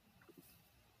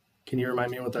 Can you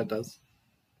remind me what that does?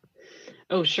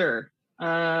 Oh, sure.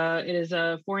 It is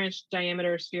a 4-inch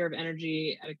diameter sphere of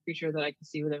energy at a creature that I can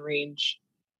see within range.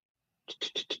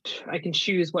 I can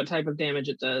choose what type of damage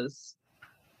it does.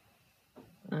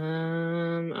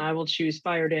 I will choose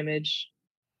fire damage.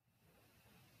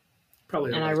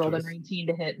 Probably. And I rolled a 19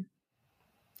 to hit.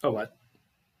 Oh, what?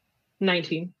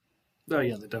 19. Oh,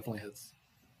 yeah, that definitely hits.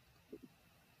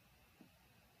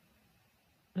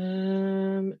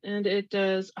 And it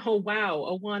does, oh wow,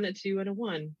 a 1, a 2, and a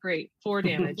 1. Great. 4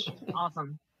 damage.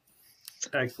 Awesome.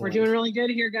 Excellent. We're doing really good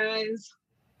here, guys.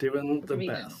 Doing the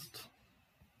best.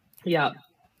 Yep.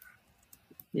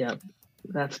 Yep.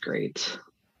 That's great.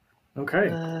 Okay.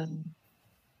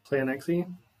 Play an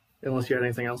Xe, unless you had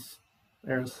anything else,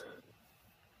 Eris.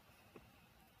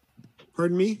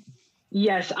 Pardon me?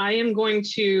 Yes, I am going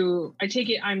to, I take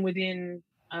it I'm within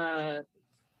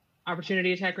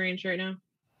opportunity attack range right now.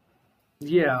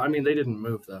 Yeah, I mean, they didn't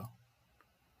move, though.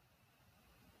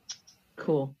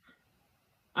 Cool.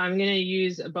 I'm going to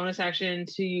use a bonus action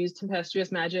to use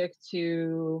Tempestuous Magic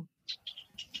to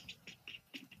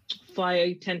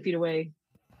fly 10 feet away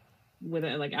with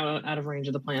it, like out of range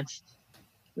of the plants.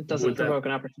 It doesn't provoke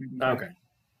an opportunity. Okay.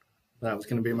 That was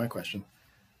going to be my question.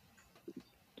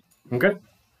 Okay.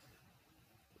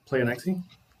 Play an Xe.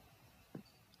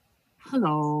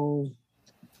 Hello.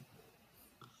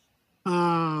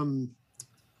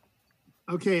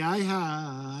 Okay,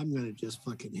 I'm gonna just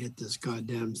fucking hit this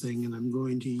goddamn thing, and I'm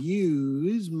going to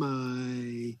use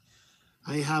I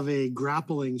have a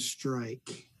grappling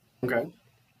strike. Okay.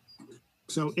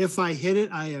 So if I hit it,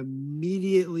 I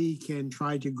immediately can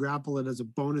try to grapple it as a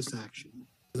bonus action.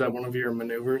 Is that one of your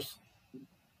maneuvers?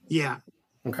 Yeah.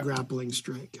 Okay. Grappling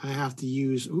strike. I have to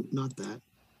use, not that.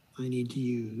 I need to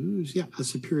use, a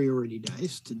superiority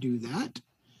dice to do that.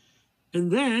 And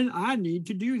then I need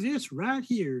to do this right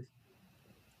here.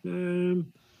 One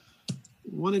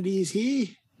of these here.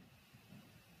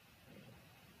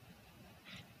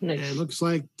 Nice. And it looks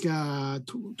like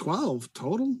 12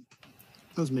 total.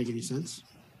 Doesn't make any sense.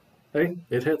 Hey,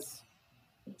 it hits.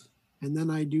 And then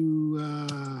I do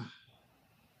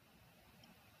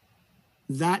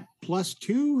that plus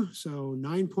 2, so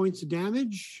 9 points of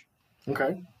damage.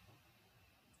 Okay.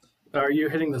 Are you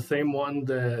hitting the same one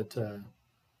that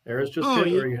Eris just hit,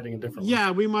 or are you hitting a different one?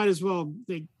 Yeah, we might as well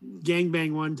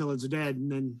gangbang one till it's dead and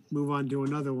then move on to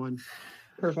another one.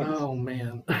 Perfect. Oh,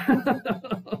 man.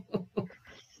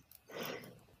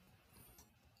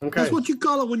 Okay. That's what you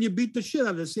call it when you beat the shit out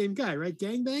of the same guy, right?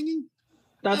 Gangbanging?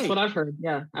 That's what I've heard.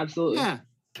 Yeah, absolutely. Yeah.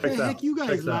 What the heck you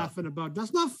guys laughing about?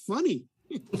 That's not funny.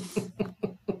 It's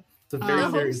a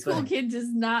very serious homeschool thing. kid does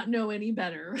not know any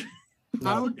better.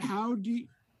 How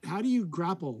do you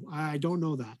grapple? I don't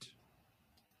know that.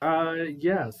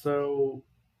 Yeah, so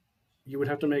you would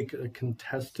have to make a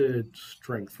contested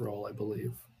strength roll, I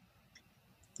believe.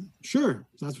 Sure,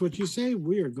 that's what you say.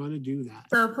 We are going to do that.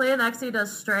 So play an Xe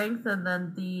does strength, and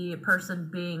then the person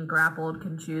being grappled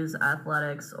can choose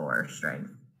athletics or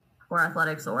strength, or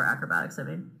athletics or acrobatics. I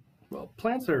mean, well,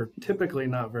 plants are typically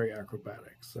not very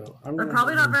acrobatic, so they're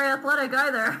probably not very athletic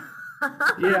either.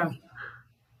 Yeah.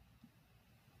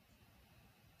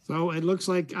 So it looks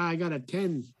like I got a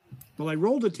 10. Well, I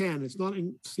rolled a 10. It's not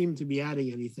seem to be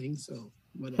adding anything, so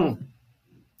whatever.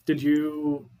 Did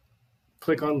you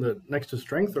click on the next to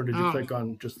strength, or did you click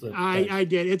on just the... I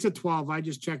did. It's a 12. I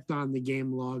just checked on the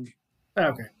game log.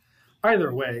 Okay.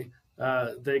 Either way,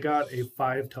 they got a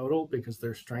 5 total because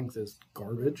their strength is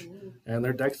garbage, and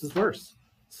their dex is worse.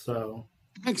 So...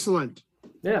 Excellent.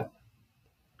 Yeah.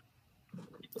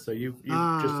 So you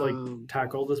just like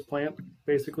tackle this plant,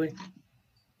 basically?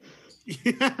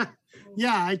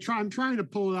 Yeah, I'm trying to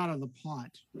pull it out of the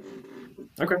pot.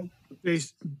 Okay.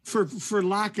 For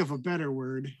lack of a better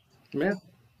word. Yeah.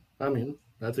 I mean,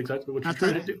 that's exactly what you're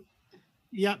trying to do.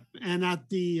 Yep. And at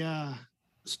the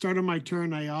start of my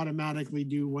turn, I automatically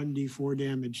do 1d4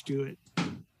 damage to it.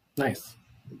 Nice.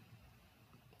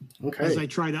 Okay. As I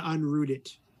try to unroot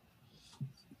it.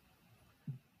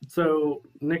 So,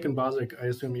 Nick and Bozic, I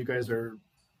assume you guys are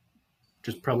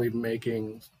just probably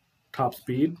making top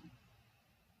speed?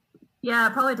 Yeah,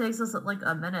 it probably takes us like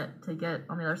a minute to get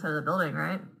on the other side of the building,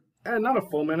 right? Not a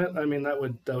full minute. I mean, that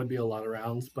would be a lot of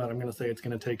rounds, but I'm going to say it's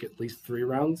going to take at least 3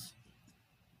 rounds.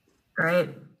 Great.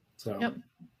 So, Yep.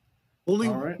 Only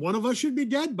All right. one of us should be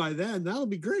dead by then. That'll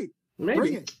be great. Bring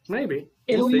Maybe. it. Maybe.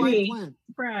 It'll Go be by me. plan.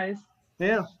 Surprise.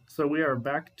 Yeah. So we are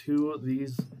back to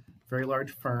these very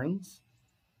large ferns.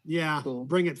 Yeah, Cool.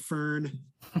 bring it, Fern.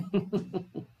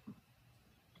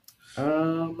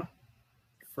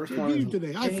 First What one did is you do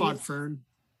today? I fought Fern.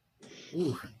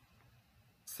 Ooh.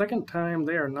 Second time,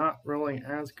 they are not rolling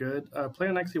as good. Play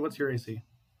Nexi, what's your AC?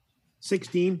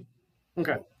 16.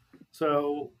 Okay.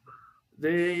 So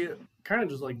they kind of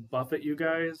just like buff at you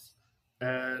guys,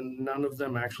 and none of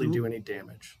them actually do any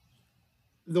damage.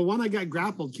 The one I got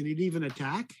grappled, can it even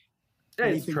attack? Yeah,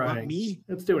 it's Anything but trying. me?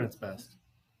 It's doing its best.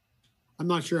 I'm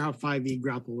not sure how 5e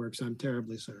grapple works. I'm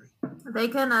terribly sorry. They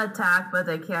can attack, but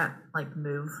they can't like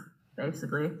move.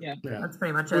 Basically, Yeah. Yeah. that's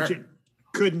pretty much Which it. it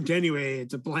couldn't anyway.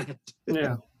 It's a plant.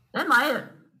 Yeah. It might.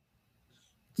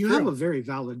 You True. have a very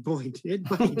valid point. It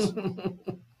bites.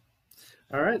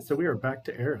 All right, so we are back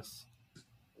to Eris.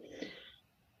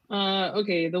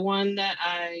 Okay, the one that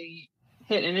I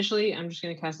hit initially, I'm just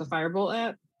gonna cast a firebolt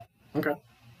at. Okay.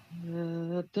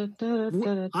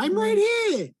 I'm right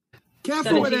here.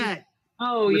 Careful with 17. that.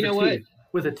 Oh, With you a know T. what?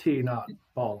 With a T, not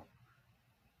ball.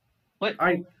 What?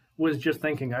 I was just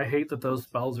thinking, I hate that those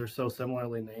spells are so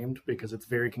similarly named because it's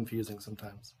very confusing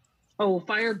sometimes. Oh,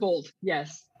 firebolt.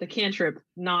 Yes, the cantrip,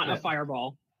 not Yeah. a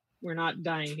fireball. We're not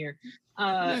dying here.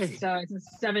 Hey. So it's a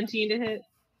 17 to hit.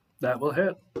 That will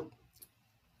hit.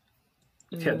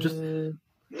 Yeah, just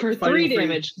for fighting 3 for you.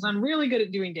 damage, because I'm really good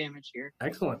at doing damage here.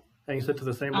 Excellent. And you said to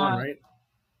the same one, right?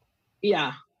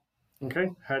 Yeah. Okay.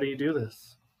 How do you do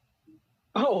this?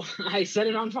 Oh, I set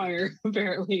it on fire,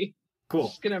 apparently. Cool.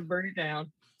 Just gonna burn it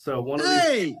down. So one of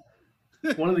Hey.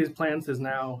 one of these plants is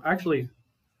now actually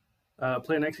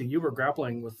Play Nexi, you were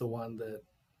grappling with the one that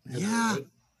hit Yeah. it.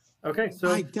 Okay, so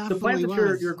I the plant definitely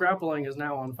that you're was. grappling is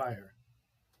now on fire.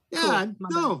 Yeah, Cool. My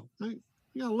no.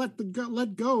 You gotta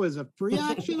let go as a free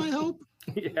action, I hope.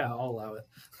 Yeah, I'll allow it.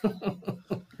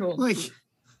 Cool. Like,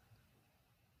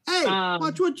 hey,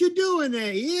 watch what you're doing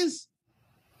there, Ears.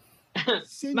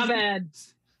 Singe, My bad.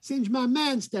 Singe my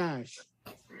man stash.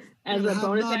 As You a have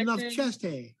bonus not enough action, chest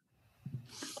hair.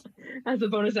 as a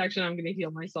bonus action, I'm gonna heal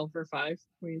myself for 5.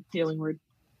 Healing word.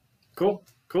 Cool.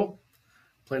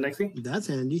 Play Nexi. That's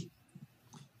handy.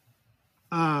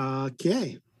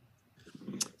 Okay.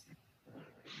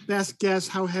 Best guess,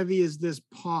 how heavy is this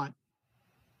pot?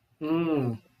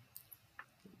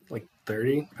 Like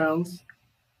 30 pounds.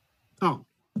 Oh,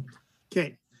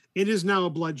 okay. It is now a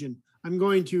bludgeon. I'm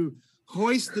going to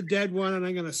hoist the dead one and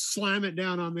I'm going to slam it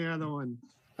down on the other one.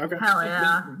 Okay. Hell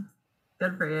yeah.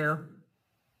 Good for you.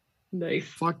 Nice.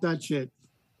 Fuck that shit.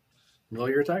 Roll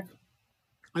your attack.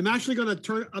 I'm actually going to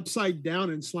turn it upside down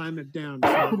and slam it down.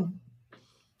 So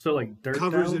So like dirt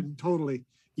covers down? it totally.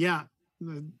 Yeah.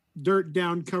 The dirt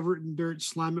down, cover it in dirt,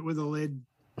 slam it with a lid.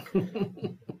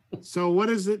 So what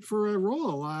is it for a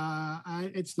roll?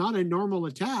 It's not a normal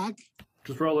attack.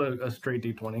 Just roll a straight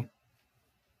d20.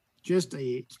 Just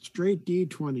a straight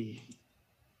D20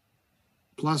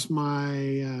 plus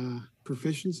my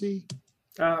proficiency.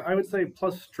 I would say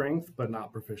plus strength, but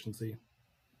not proficiency.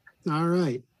 All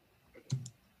right.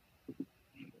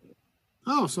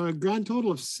 Oh, so a grand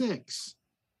total of 6.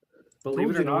 Believe Told it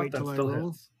or you to not, wait that till I still roll.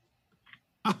 hits.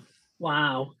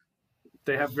 Wow.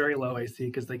 They have very low AC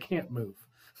because they can't move.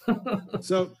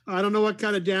 So I don't know what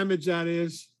kind of damage that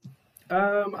is.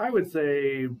 I would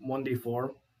say 1d4.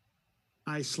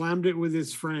 I slammed it with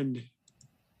his friend.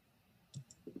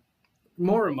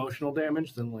 More emotional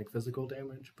damage than like physical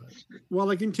damage, but Well,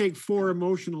 I can take 4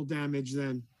 emotional damage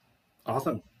then.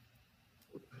 awesome.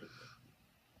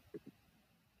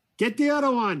 Get the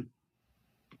other one.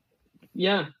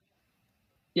 Yeah.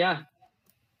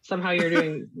 Somehow you're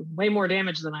doing way more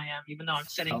damage than I am, even though I'm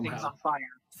setting things Somehow. on fire.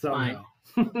 Somehow.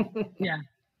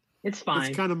 It's fine.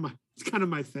 It's kind of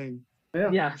my thing.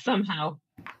 Yeah, somehow.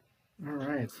 All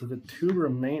right. So the 2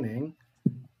 remaining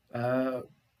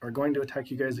are going to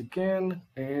attack you guys again.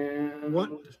 And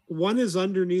One is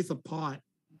underneath a pot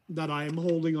that I am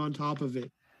holding on top of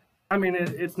it. I mean,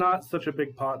 it's not such a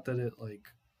big pot that it like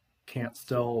can't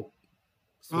still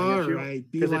swing All at you.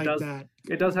 right, be 'Cause like it does, that.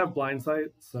 It does have blind sight,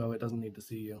 so it doesn't need to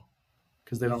see you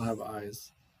because they don't have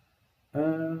eyes.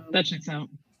 That checks out.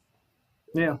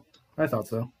 Yeah, I thought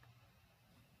so.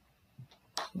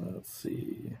 Let's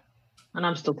see. And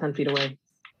I'm still 10 feet away.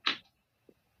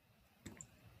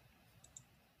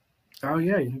 Oh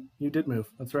yeah, you did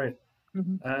move. That's right.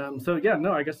 Mm-hmm. So yeah,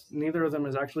 no, I guess neither of them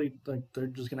is actually like they're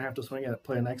just gonna have to swing at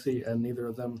play an Nexi, and neither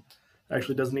of them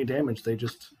actually does any damage. They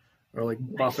just are like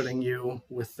buffeting you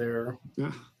with their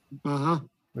Uh-huh.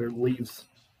 leaves.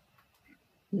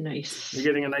 Nice. You're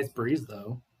getting a nice breeze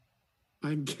though.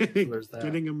 I'm There's that.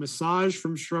 getting a massage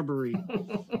from shrubbery.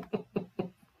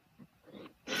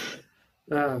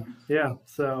 Yeah.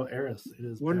 So Eris, it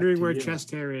is Wondering back to where you.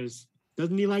 chest hair is.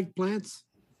 Doesn't he like plants?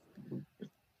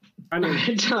 I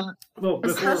mean, well,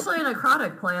 before, Especially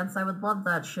necrotic plants. I would love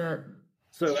that shit.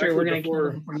 so Sure, actually we're gonna kill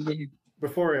before them before you get here.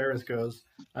 before Eris goes,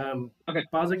 Okay.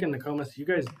 Bozic and Nokomis, you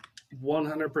guys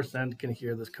 100% can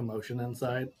hear this commotion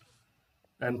inside,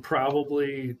 and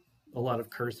probably a lot of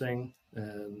cursing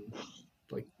and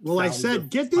like. Well, I sounds said, of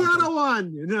get the punching. other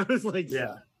one. You know, it's like,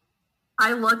 Yeah.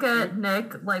 I look at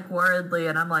Nick like worriedly,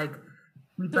 and I'm like,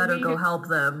 we better go help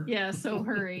them. Yeah, so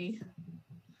hurry.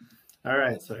 All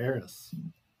right. So Eris.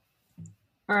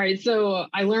 All right, so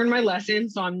I learned my lesson,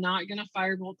 so I'm not gonna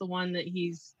firebolt the one that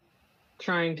he's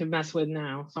trying to mess with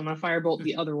now. So I'm gonna firebolt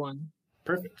the other one.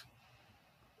 Perfect.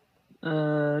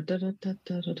 12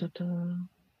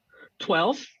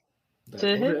 That to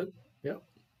will hit. Yep.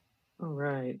 All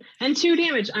right, and 2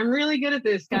 damage. I'm really good at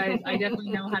this, guys. I definitely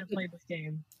know how to play this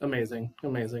game. Amazing.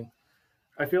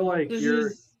 I feel like This you're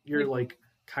is like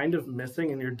kind of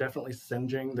missing, and you're definitely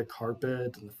singeing the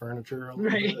carpet and the furniture a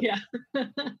little right, bit.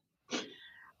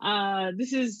 yeah.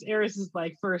 This is Eris's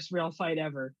like first real fight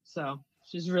ever, so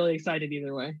she's really excited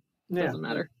either way. Yeah. Doesn't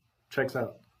matter. Checks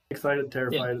out. Excited,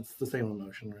 terrified. It's the same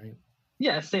emotion, right?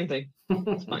 Yeah, same thing.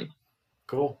 It's fine.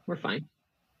 Cool. We're fine.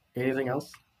 Anything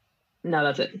else? No,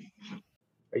 that's it.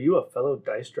 Are you a fellow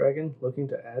dice dragon looking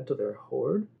to add to their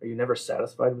hoard? Are you never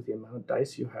satisfied with the amount of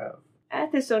dice you have?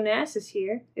 Athos Onassis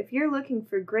here. If you're looking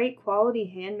for great quality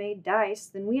handmade dice,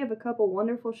 then we have a couple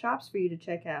wonderful shops for you to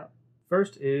check out.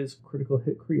 First is Critical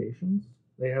Hit Creations.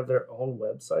 They have their own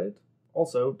website.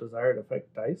 Also, Desired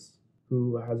Effect Dice,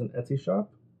 who has an Etsy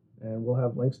shop, and we'll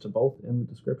have links to both in the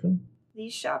description.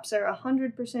 These shops are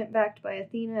 100% backed by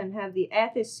Athena and have the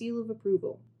Athos seal of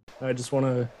approval. I just want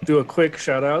to do a quick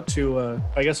shout out to,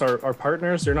 I guess, our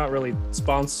partners. They're not really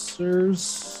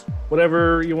sponsors,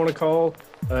 whatever you want to call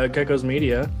Gecko's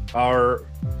Media, our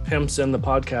pimps in the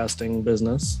podcasting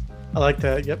business. I like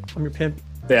that. Yep, I'm your pimp.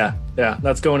 Yeah,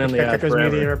 that's going in the ad Gecko's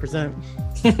Media forever. represent.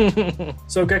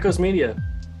 So Gecko's Media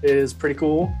is pretty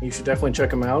cool. You should definitely check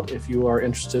them out if you are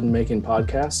interested in making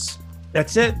podcasts.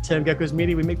 That's it. Tim Gecko's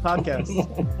Media. We make podcasts.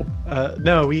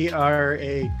 No, we are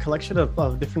a collection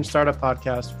of different startup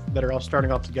podcasts that are all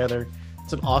starting off together.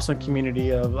 It's an awesome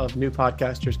community of new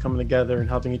podcasters coming together and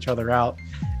helping each other out.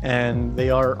 And they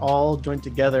are all joined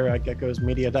together at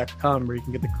geckosmedia.com, where you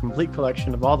can get the complete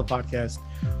collection of all the podcasts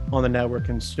on the network.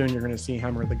 And soon you're going to see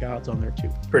Hammer of the Gods on there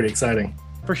too. Pretty exciting.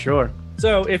 For sure.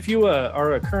 So if you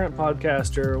are a current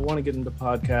podcaster, want to get into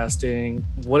podcasting,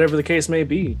 whatever the case may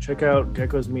be, check out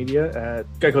Gecko's Media at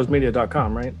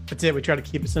geckosmedia.com, right? That's it. We try to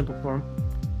keep it simple for them.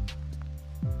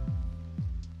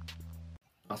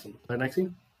 Awesome.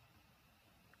 Nexie?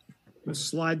 let's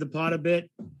slide the pot a bit.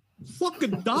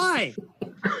 Fucking die.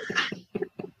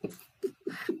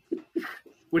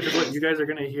 Which is what you guys are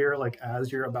going to hear like as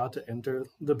you're about to enter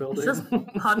the building. Just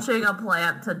punching a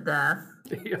plant to death.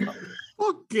 Yeah.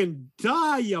 Fucking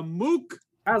die, you mook.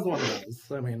 As one does.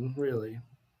 I mean, really.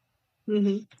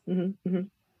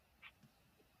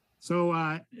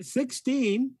 So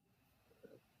 16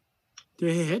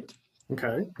 to hit.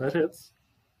 Okay, that hits.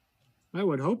 I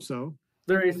would hope so.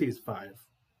 Their AC is 5.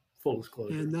 Full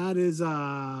disclosure. And that is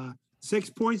 6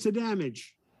 points of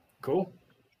damage. Cool.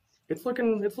 It's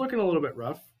looking a little bit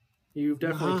rough. You've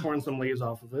definitely torn some leaves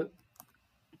off of it.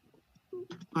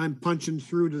 I'm punching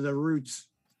through to the roots.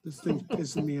 This thing's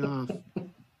pissing me off.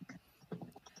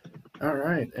 All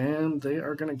right, and they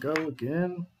are going to go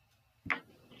again.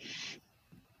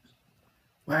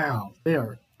 Wow, they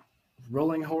are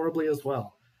rolling horribly as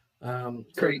well.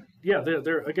 Great. Yeah,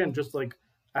 they're again just like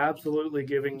absolutely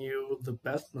giving you the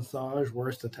best massage,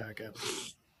 worst attack ever.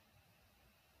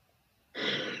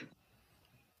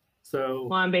 So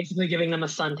Well, I'm basically giving them a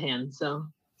suntan, so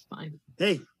it's fine.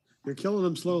 Hey, you're killing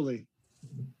them slowly.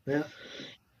 yeah.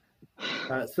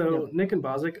 Nick and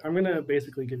Bozic, I'm going to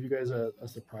basically give you guys a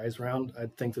surprise round. I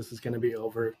think this is going to be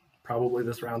over probably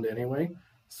this round anyway.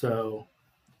 So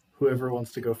whoever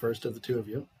wants to go first of the two of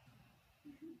you.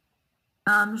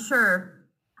 Sure.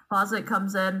 Bozic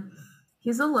comes in.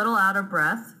 He's a little out of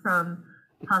breath from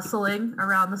hustling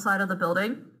around the side of the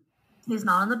building. He's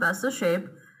not in the best of shape.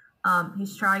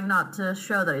 He's trying not to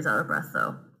show that he's out of breath,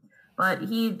 though. But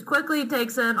he quickly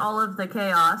takes in all of the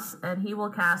chaos, and he will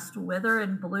cast Wither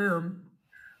and Bloom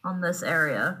on this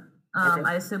area. Okay.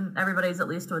 I assume everybody's at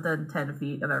least within 10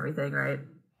 feet of everything, right?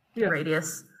 Yeah.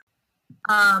 Radius.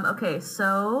 Okay,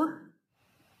 so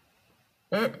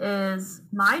it is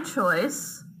my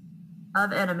choice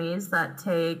of enemies that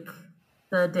take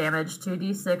the damage,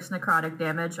 2d6 necrotic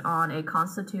damage on a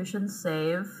Constitution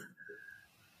save.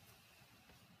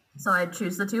 So I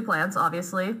choose the 2 plants,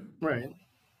 obviously. Right.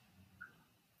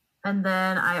 And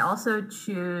then I also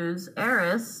choose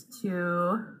Eris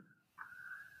to...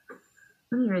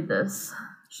 Let me read this.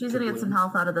 She's going to get some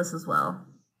health out of this as well.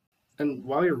 And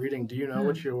while you're reading, do you know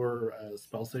what your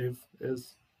spell save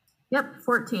is? Yep,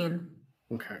 14.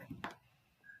 Okay.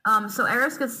 So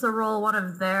Eris gets to roll one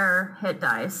of their hit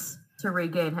dice to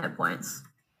regain hit points.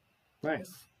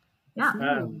 Nice.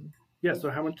 Yeah. Yeah,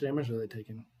 so how much damage are they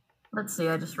taking? Let's see,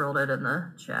 I just rolled it in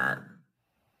the chat,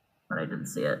 but I didn't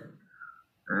see it.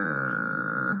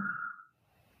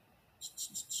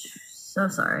 So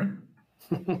sorry.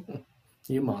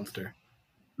 You monster.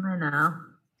 I know.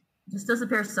 It just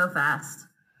disappears so fast.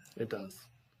 It does.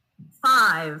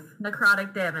 5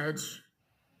 necrotic damage.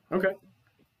 Okay.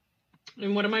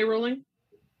 And what am I rolling?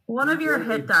 One of your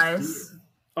hit dice.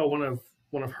 Oh, one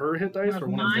of her hit dice or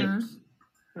one mine? of his?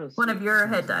 Oh, One of your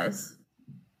hit dice.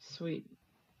 Sweet.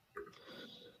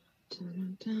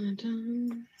 Dun, dun,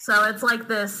 dun. So it's like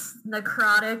this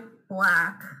necrotic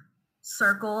black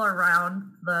circle around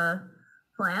the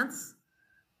plants.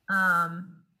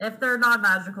 If they're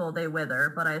non-magical, they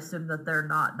wither, but I assume that they're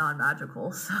not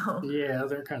non-magical. So Yeah,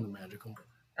 they're kind of magical.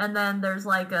 and then there's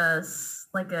like a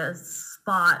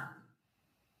spot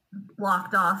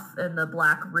blocked off in the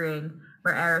black ring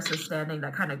where Eris is standing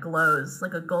that kind of glows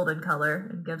like a golden color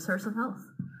and gives her some health.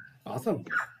 Awesome.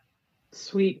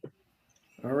 Sweet.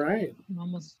 All right.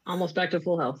 I'm almost back to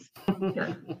full health.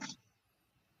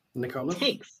 Nicoma?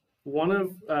 Thanks. One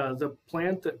of the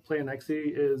plant that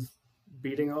Pleonexi is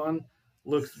beating on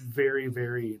looks very,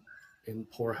 very in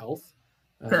poor health.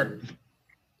 Good.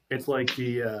 It's like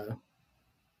the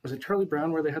was it Charlie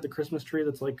Brown where they had the Christmas tree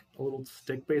that's like a little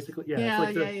stick basically? Yeah,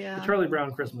 it's like the Charlie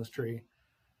Brown Christmas tree.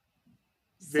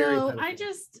 Very so pitiful. I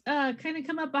just kind of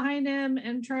come up behind him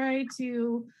and try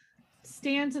to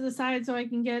stand to the side so I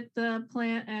can get the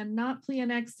plant and not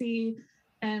Pleonexi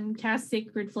and cast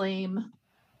Sacred Flame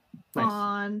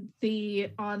on the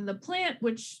plant,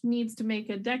 which needs to make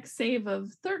a dex save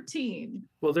of 13.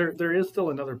 Well, there is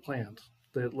still another plant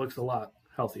that looks a lot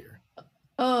healthier.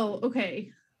 Oh,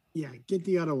 okay. Yeah, get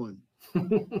the other one.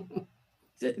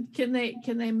 Can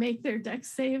they make their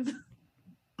dex save?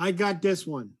 I got this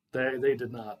one. They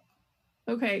did not.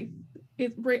 Okay.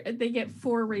 They get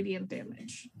 4 radiant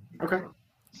damage. Okay.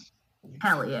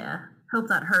 Hell yeah. Hope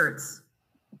that hurts.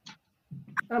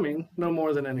 I mean, no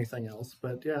more than anything else,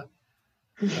 but yeah.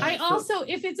 I also,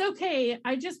 if it's okay,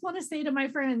 I just want to say to my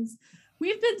friends,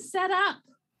 we've been set up.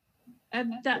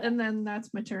 And then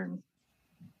that's my turn.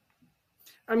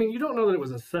 I mean, you don't know that it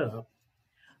was a setup.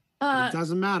 It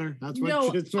doesn't matter. That's what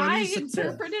I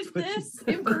interpreted this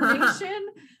information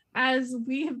as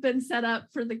we have been set up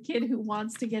for the kid who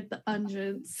wants to get the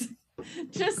unguents.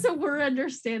 Just so we're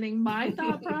understanding my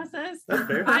thought process. That's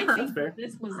fair. I think That's fair.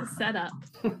 this was a setup.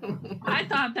 I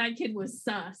thought that kid was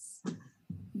sus.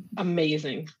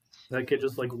 Amazing. That kid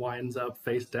just like winds up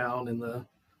face down in the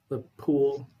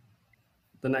pool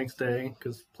the next day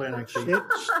because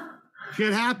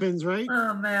Shit happens, right?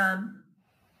 Oh man.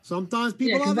 Sometimes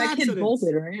people have that accidents. kid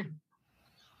bolted, right?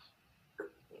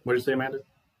 What did you say, Amanda?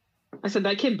 I said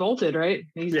that kid bolted, right?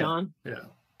 He's gone. Yeah.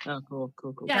 Oh, cool.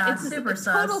 Yeah, it's super a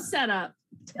total sus. setup.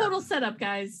 Total setup,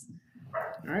 guys.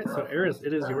 All right, so Eris,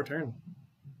 it is your turn.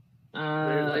 They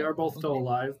are both still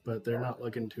alive, but they're not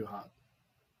looking too hot.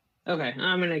 Okay,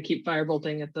 I'm gonna keep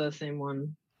firebolting at the same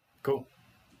one. Cool.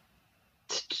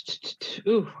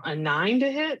 Ooh, a 9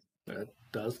 to hit? That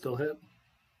does still hit.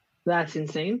 That's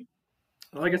insane.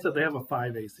 Like I said, they have a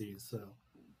 5 AC, so.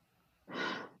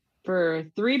 For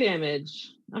 3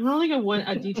 damage, I'm rolling a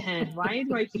D10. Why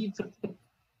do I keep?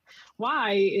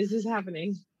 Why is this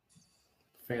happening?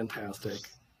 Fantastic.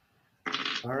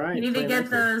 All right. You need to play get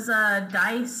next those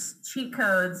dice cheat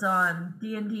codes on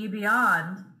D&D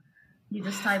Beyond. You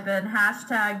just type in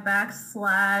 #/dice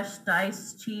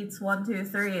cheats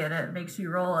 123 and it makes you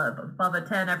roll above a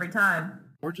 10 every time.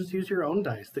 Or just use your own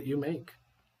dice that you make.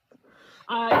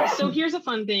 So here's a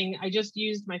fun thing. I just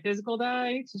used my physical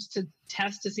die just to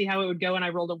test to see how it would go, and I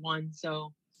rolled a 1,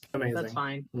 so Amazing. that's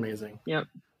fine. Amazing. Yep.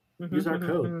 Use our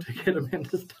code to get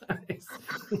Amanda's dice.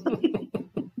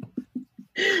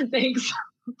 Thanks.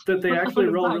 That they actually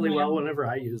roll really well whenever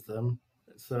I use them.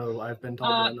 So I've been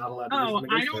told that I'm not allowed to use them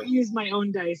I against don't it. use my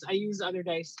own dice. I use other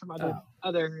dice from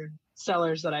other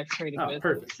sellers that I've traded Oh, with.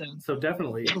 perfect. So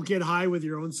definitely. Don't get high with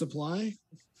your own supply.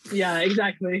 Yeah,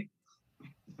 exactly.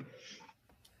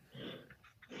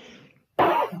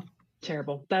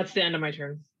 Terrible. That's the end of my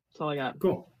turn. That's all I got.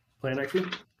 Cool. Play next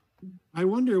week. I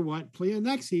wonder what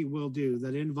Pleonexi will do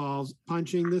that involves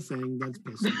punching the thing that's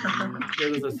pissing me off.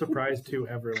 It was a surprise to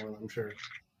everyone, I'm sure.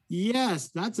 Yes,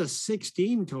 that's a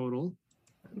 16 total.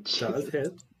 Does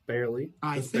hit, barely.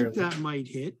 I just think barely. that might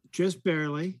hit, just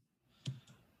barely.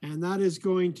 And that is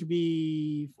going to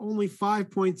be only 5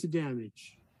 points of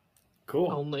damage.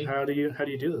 Cool. Only. How do you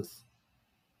do this?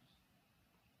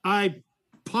 I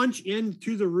punch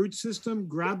into the root system,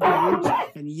 grab the root,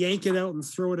 and yank it out and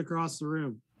throw it across the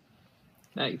room.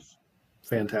 Nice.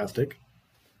 Fantastic.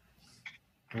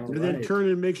 All And then right. turn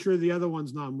and make sure the other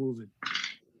one's not moving.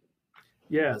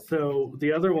 Yeah, so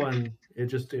the other one,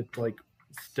 it like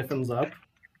stiffens up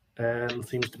and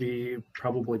seems to be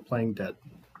probably playing dead.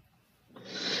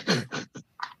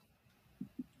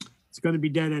 It's going to be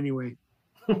dead anyway.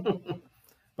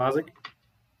 Bozic?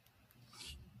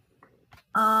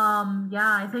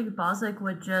 Yeah, I think Bozic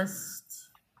would just.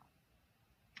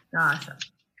 Gosh,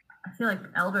 I feel like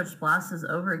Eldritch Blast is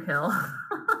overkill.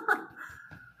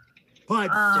 But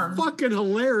fucking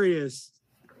hilarious.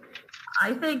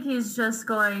 I think he's just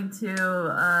going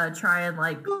to try and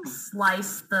like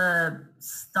slice the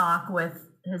stalk with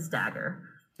his dagger.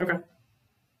 Okay.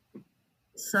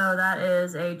 So that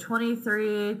is a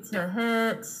 23 to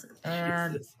hit,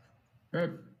 and Jesus.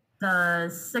 it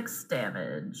does 6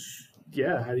 damage.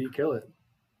 Yeah, how do you kill it?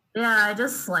 Yeah, I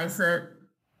just slice it.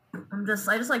 I just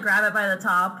like grab it by the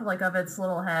top, like of its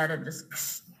little head, and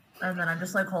then I'm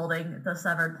just like holding the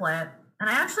severed plant. And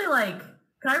I actually like,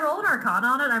 can I roll an Arcana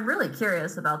on it? I'm really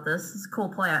curious about this. It's a cool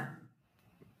plant.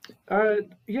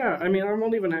 Yeah, I mean, I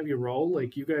won't even have you roll.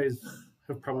 Like, you guys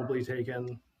have probably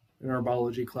taken an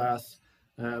herbology class,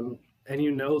 and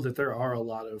you know that there are a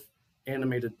lot of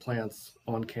animated plants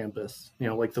on campus, you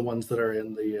know, like the ones that are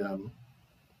in the,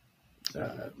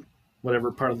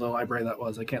 whatever part of the library that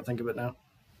was. I can't think of it now.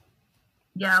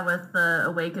 Yeah, with the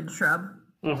awakened shrub.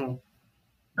 Mm-hmm.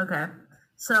 Okay.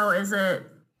 So is it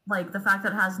like the fact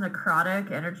that it has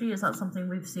necrotic energy? Is that something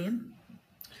we've seen?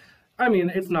 I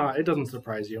mean, it's not. It doesn't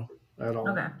surprise you at all.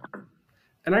 Okay.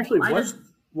 And actually,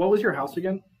 what was your house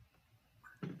again?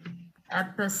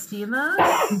 Epistemos?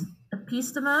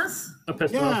 Epistemos?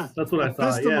 Epistomos. Yeah, That's what I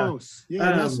thought. Epistomos. Yeah.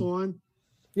 Yeah, that's the one.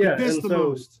 Yeah. And so,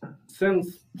 Epistomos.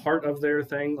 since part of their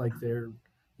thing, like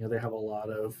they have a lot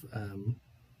of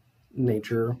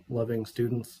nature-loving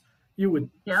students, you would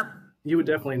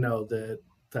definitely know that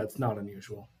that's not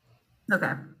unusual.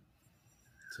 Okay.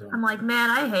 So. I'm like, man,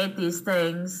 I hate these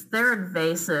things. They're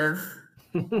invasive.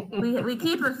 we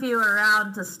keep a few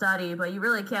around to study, but you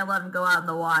really can't let them go out in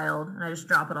the wild. And I just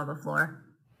drop it on the floor.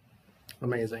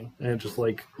 Amazing. And it just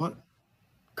like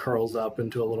curls up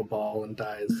into a little ball and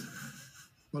dies.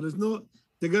 But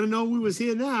they're gonna know we was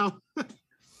here now.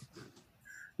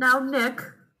 Now, Nick,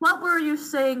 what were you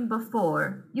saying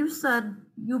before? You said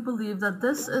you believe that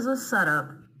this is a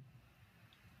setup.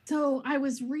 So I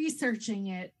was researching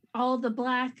it, all the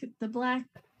black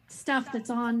stuff that's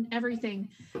on everything.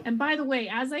 And by the way,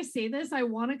 as I say this, I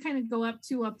want to kind of go up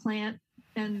to a plant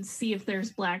and see if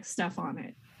there's black stuff on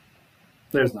it.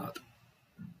 There's not.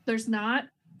 There's not?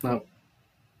 No.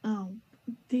 Oh,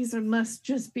 these must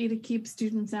just be to keep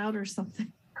students out or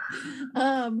something.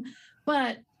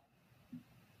 But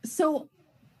so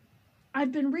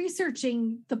I've been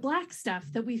researching the black stuff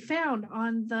that we found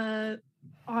on the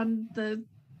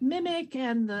mimic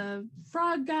and the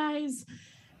frog guys.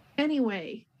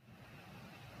 Anyway,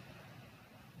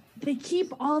 they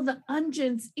keep all the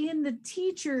unguents in the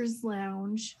teacher's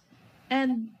lounge,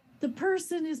 and the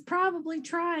person is probably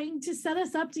trying to set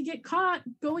us up to get caught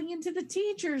going into the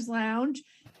teacher's lounge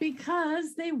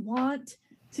because they want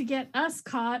to get us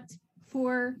caught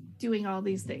for doing all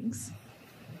these things.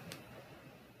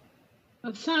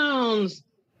 That sounds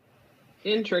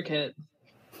intricate.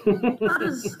 That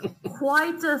is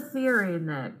quite a theory,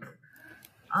 Nick.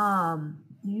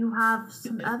 You have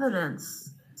some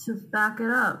evidence to back it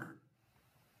up.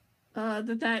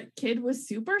 That kid was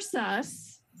super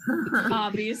sus.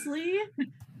 Obviously,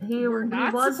 we're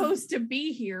not supposed to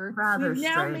be here. Rather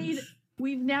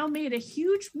We've now made a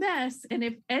huge mess, and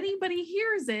if anybody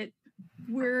hears it,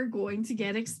 we're going to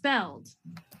get expelled.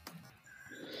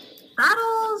 That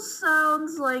all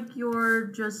sounds like you're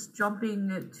just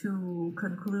jumping to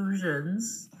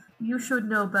conclusions. You should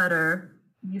know better.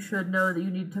 You should know that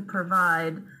you need to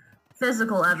provide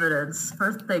physical evidence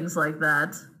for things like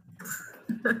that.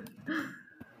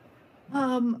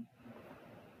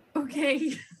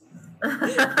 Okay.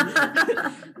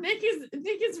 Nick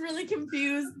is really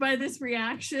confused by this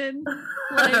reaction.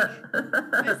 Like,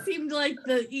 it seemed like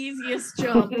the easiest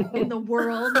jump in the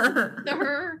world to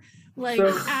her. Like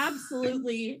So-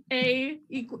 absolutely A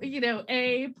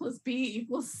plus B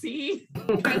equals C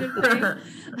kind of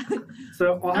thing.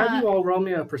 So I'll have you all roll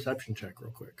me a perception check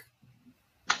real quick.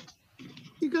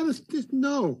 You gotta just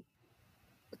know.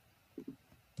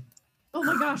 Oh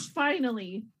my gosh,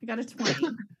 finally. I got a 20.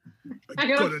 I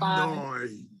got a 5.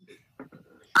 9.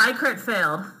 I crit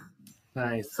failed.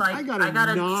 Nice. So I got a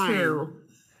 9. 2.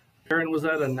 Aaron, was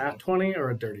that a nat 20 or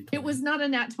a dirty 20? It was not a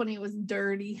nat 20, it was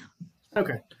dirty.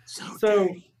 Okay. So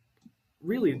So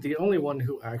really, the only one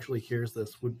who actually hears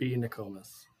this would be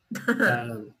Nicomas,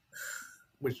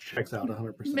 which checks out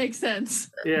 100%. Makes sense.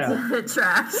 Yeah. It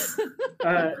tracks.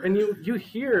 And you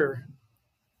hear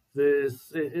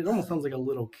this, it almost sounds like a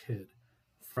little kid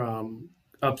from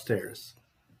upstairs.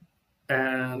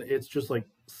 And it's just like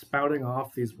spouting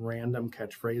off these random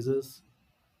catchphrases.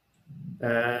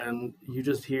 And you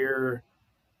just hear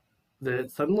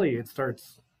that suddenly it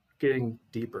starts getting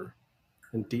deeper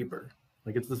and deeper.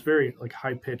 Like it's this very like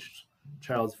high-pitched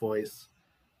child's voice.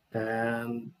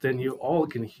 And then you all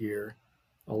can hear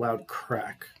a loud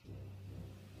crack.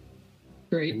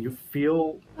 Great. And you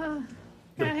feel the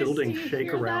Guys, building do you shake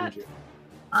hear around that? you.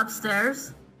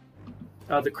 Upstairs.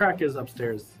 The crack is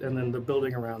upstairs, and then the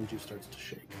building around you starts to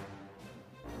shake.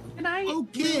 Can I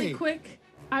Okay. really quick?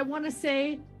 I want to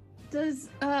say, does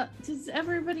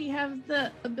everybody have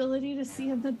the ability to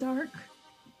see in the dark?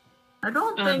 I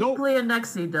don't think Nope.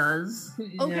 Pleonexi does.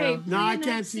 Okay. No. No, I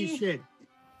can't see Pleonexi- shit.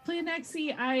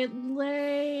 Pleonexi,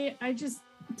 I just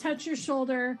touch your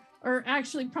shoulder, or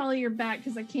actually probably your back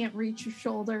because I can't reach your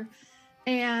shoulder,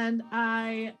 and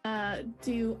I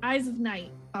do Eyes of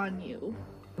Night on you.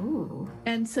 Ooh.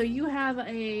 And so you have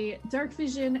a dark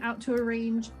vision out to a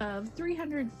range of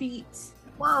 300 feet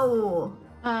Whoa.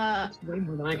 Way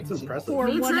more than I That's can see. impressive. for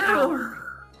Me 1 too.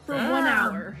 hour. For 1 Damn.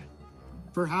 hour.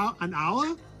 For how? An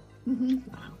hour? Mhm.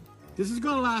 This is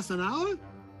gonna last an hour?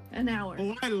 An hour.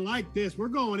 Oh, I like this. We're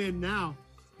going in now.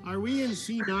 Are we in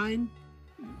C9?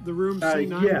 The room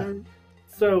C9 yeah. there?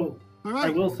 So All right. I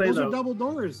will say, those though- are double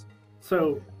doors.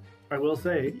 I will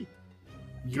say,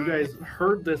 you guys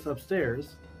heard this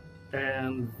upstairs,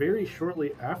 and very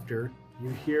shortly after, you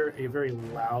hear a very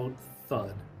loud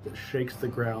thud that shakes the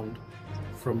ground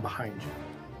from behind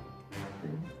you.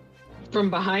 From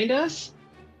behind us?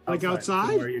 Like from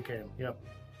outside? where you came. Yep.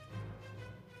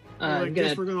 Well, I I'm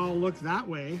guess gonna. we're gonna all look that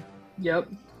way. Yep.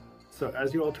 So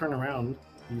as you all turn around,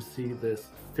 you see this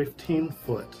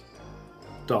 15-foot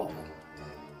doll.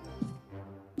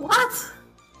 What?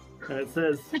 And it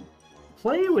says,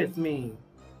 "Play with me."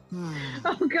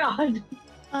 Oh God.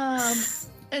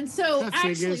 And so That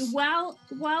actually figures.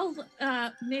 while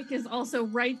Nick is also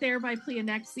right there by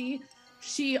Pleonexi,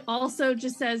 she also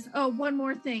just says, "Oh, one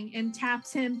more thing," and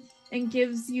taps him and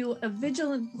gives you a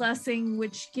vigilant blessing,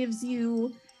 which gives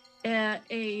you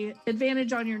a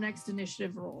advantage on your next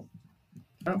initiative roll.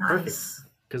 Oh, perfect. Nice.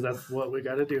 Because that's what we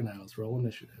got to do now is roll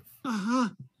initiative. Uh-huh.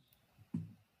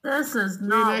 This is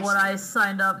not next. what I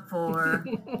signed up for.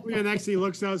 And actually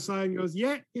looks outside and goes,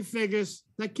 "Yeah, it figures.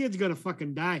 That kid's gonna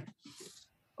fucking die."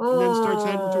 Oh. And then starts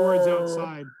heading towards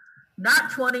outside.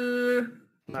 Not 20.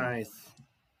 Nice.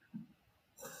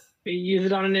 We use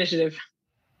it on initiative.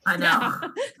 I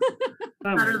know.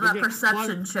 Oh, Better man. that get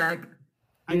perception check.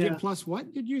 I Yeah. get plus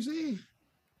what did you say?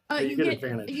 you get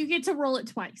advantage. You get to roll it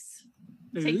twice.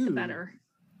 Take the Ooh, better.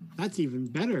 That's even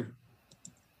better.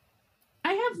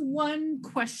 I have one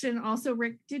question also,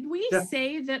 Rick. Did we Yeah.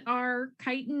 say that our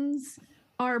chitons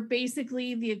are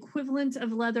basically the equivalent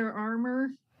of leather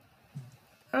armor?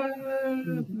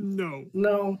 No.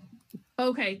 No.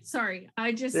 Okay, sorry.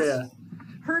 I just Yeah.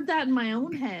 heard that in my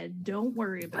own head. Don't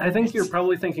worry about it. I think you're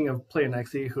probably thinking of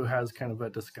Pleonexi, who has kind of a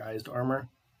disguised armor.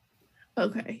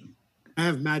 Okay. I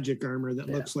have magic armor that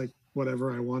Yeah. looks like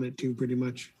whatever I want it to, pretty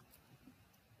much.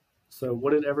 So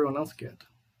what did everyone else get?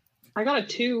 I got a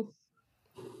 2.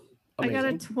 I got a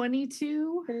Amazing.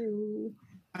 22.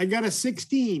 I got a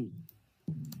 16.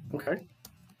 Okay.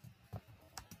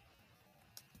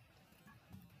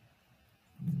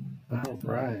 All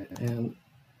right, and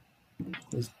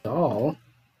this doll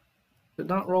did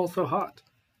not roll so hot.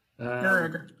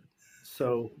 Good.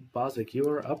 So, Bozic, you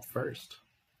are up first.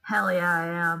 Hell yeah, I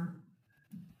am.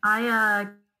 I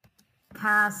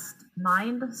cast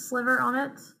Mind Sliver on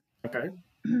it, Okay.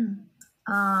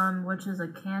 which is a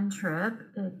cantrip.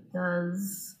 It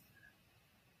does.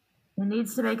 It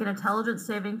needs to make an intelligence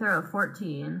saving throw of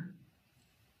 14.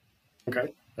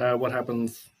 Okay. What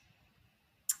happens?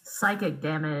 Psychic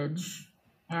damage,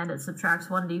 and it subtracts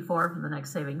 1d4 from the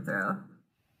next saving throw.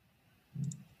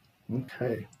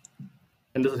 Okay.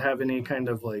 And does it have any kind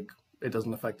of like? It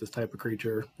doesn't affect this type of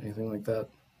creature, anything like that?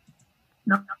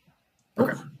 No.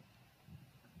 Okay.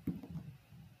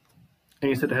 And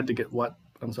you said it had to get what?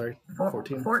 I'm sorry,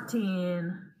 14?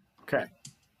 14. Okay.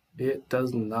 It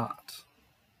does not.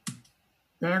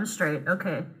 Damn straight.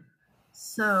 Okay.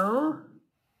 So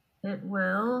it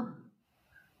will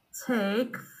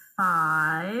take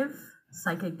 5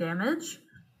 psychic damage.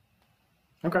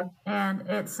 Okay. And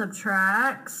it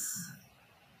subtracts...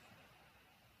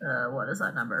 what is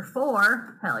that number?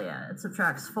 4. Hell yeah. It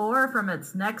subtracts 4 from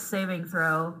its next saving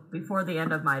throw before the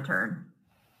end of my turn.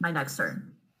 My next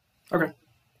turn. Okay.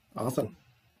 Awesome.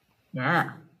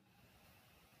 Yeah.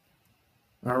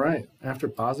 All right. After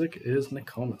Bozic is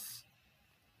Nokomis.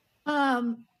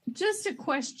 Just a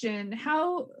question.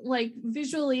 How, like,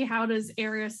 visually, how does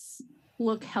Eris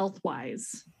look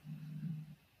health-wise?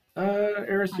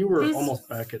 Eris, you were He's almost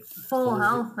back at full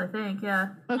health, I think. Yeah.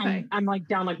 Okay. I'm like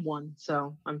down like 1,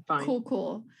 so I'm fine.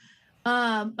 Cool.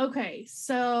 Okay,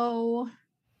 so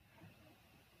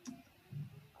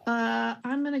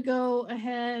I'm gonna go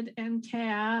ahead and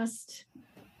cast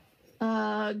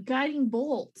guiding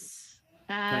bolts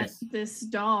at this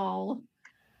doll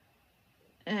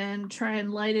and try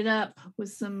and light it up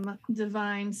with some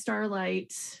divine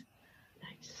starlight.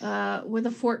 With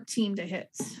a 14 to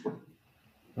hit.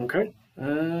 Okay.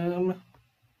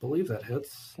 Believe that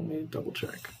hits. Let me double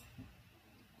check.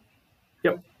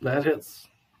 Yep, that hits.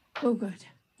 Oh, good.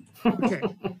 Okay.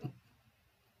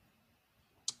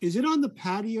 Is it on the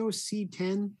patio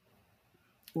C10?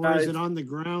 Or is it on the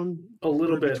ground? A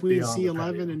little bit between beyond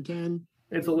C11 and 10?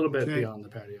 It's a little bit beyond the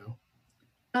patio.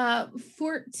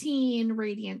 14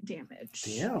 radiant damage.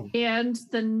 Damn. And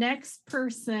the next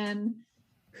person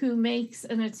who makes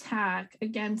an attack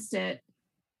against it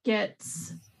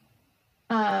gets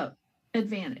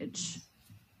advantage.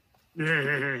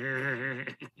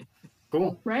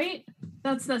 Cool. Right?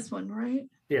 That's this one, right?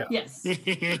 Yeah. Yes.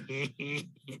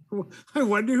 I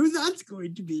wonder who that's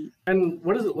going to be. And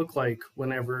what does it look like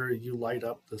whenever you light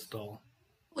up this doll?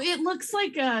 It looks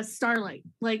like a starlight.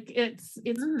 Like it's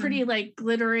pretty like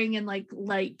glittering and like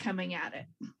light coming at it.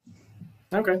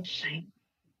 Okay.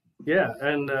 Yeah,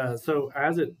 and so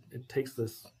as it takes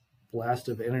this blast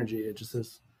of energy, it just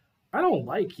says, I don't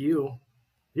like you.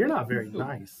 You're not very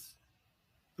nice.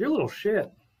 You're a little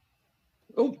shit.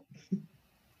 Oh.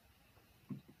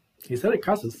 He said it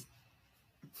cusses.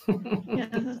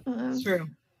 Yeah, It's true.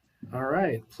 All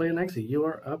right, Play Nexie, you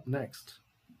are up next.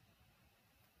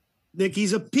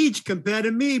 Nikki's a peach compared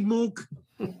to me, Mook.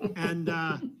 And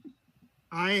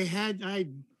I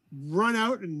run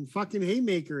out and fucking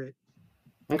haymaker it.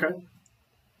 Okay.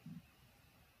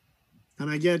 And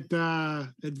I get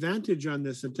advantage on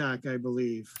this attack, I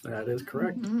believe. That is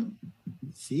correct. Mm-hmm.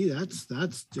 See,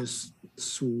 that's just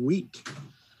sweet.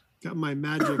 Got my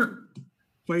magic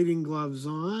fighting gloves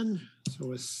on.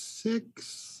 So a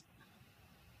 6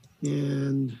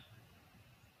 and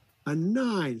a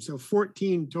 9. So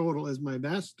 14 total is my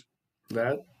best.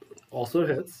 That also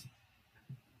hits.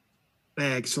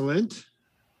 Excellent.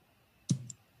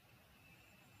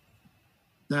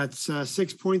 That's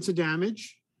 6 points of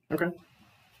damage. Okay.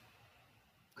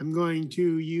 I'm going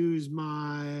to use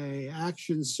my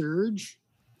action surge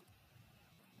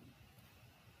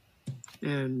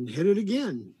and hit it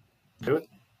again. Do it.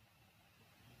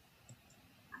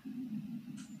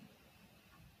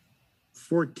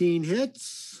 14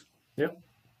 hits. Yep.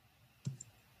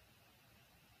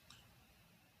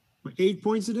 8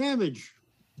 points of damage.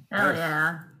 Hell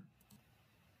yeah.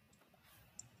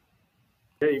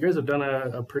 Yeah, you guys have done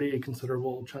a pretty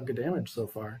considerable chunk of damage so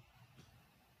far.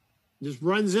 Just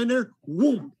runs in there.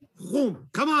 Whoom, whoom.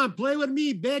 Come on, play with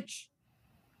me, bitch.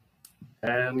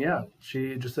 And yeah,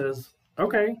 she just says,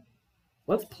 okay,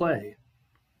 let's play.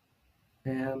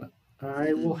 And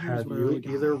I will have you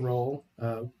either roll,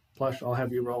 Plush, I'll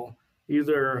have you roll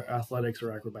either athletics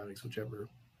or acrobatics, whichever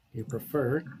you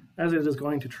prefer, as it is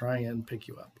going to try and pick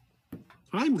you up.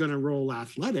 I'm going to roll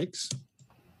athletics.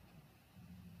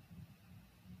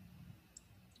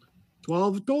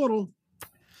 12 total.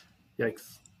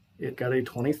 Yikes. It got a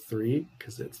 23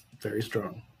 because it's very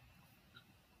strong.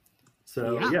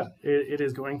 So yeah, it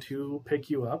is going to pick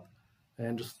you up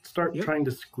and just start trying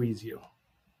to squeeze you.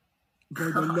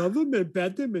 Going to love him and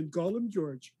pet him and call him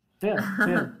George.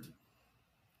 Yeah.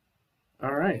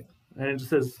 All right. And it just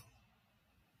says,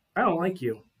 I don't like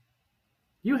you.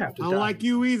 You have to I die. don't like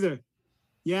you either.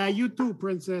 Yeah, you too,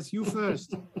 princess. You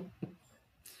first.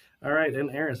 All right.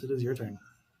 And Eris, it is your turn.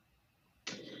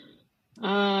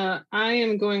 I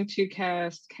am going to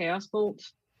cast Chaos Bolt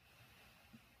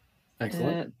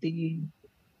Excellent. at the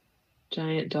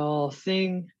giant doll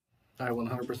thing. I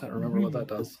 100% remember what that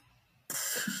does.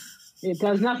 It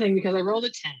does nothing because I rolled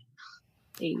a 10.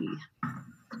 Hey.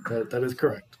 That is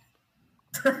correct.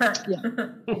 That's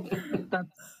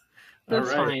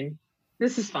right. fine.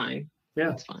 This is fine. Yeah.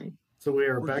 That's fine. So we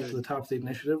are We're back good. to the top of the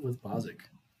initiative with Bozic.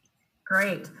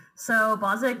 Great. So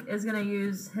Bozic is going to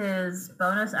use his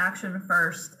bonus action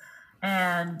first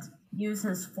and use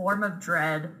his form of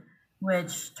dread,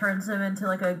 which turns him into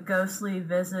like a ghostly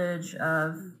visage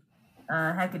of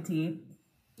Hecate.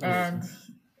 And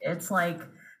it's like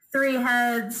 3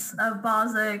 heads of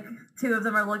Bozic. 2 of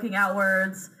them are looking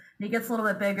outwards. And he gets a little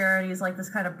bit bigger, and he's like this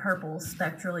kind of purple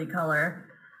spectrally color.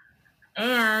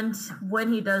 And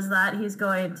when he does that, he's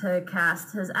going to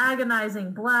cast his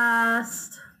Agonizing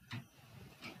Blast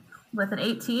with an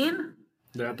 18.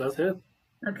 That does hit.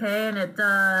 Okay, and it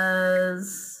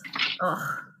does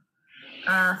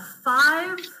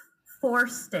 5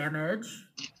 force damage.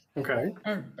 Okay.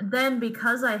 And then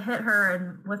because I hit her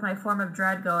and with my form of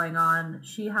dread going on,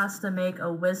 she has to make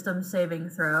a wisdom saving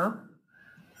throw.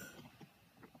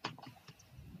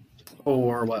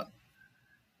 Or what?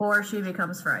 Or she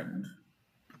becomes frightened.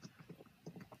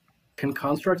 Can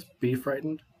constructs be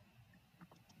frightened?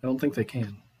 I don't think they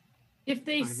can. If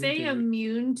they I think say they would.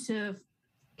 immune to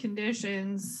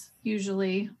conditions,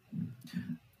 usually.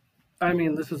 I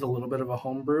mean, this is a little bit of a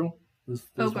homebrew. This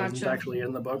wasn't gotcha. actually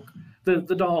in the book. The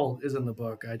doll is in the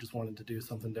book. I just wanted to do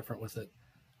something different with it.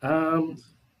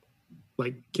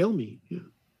 Like, kill me.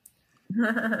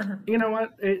 Yeah. You know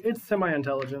what? It's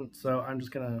semi-intelligent, so I'm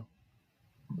just gonna.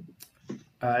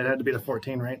 It had to be the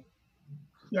 14, right?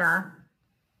 Yeah.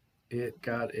 It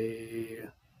got a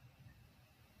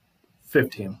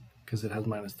 15 because it has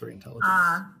 -3 intelligence.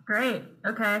 Great.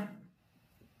 Okay.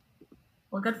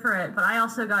 Well, good for it. But I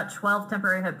also got 12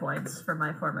 temporary hit points for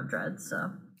my form of dread,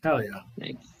 so Hell yeah!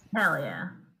 Nice. hell yeah.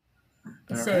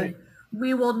 All Say, right.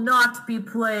 we will not be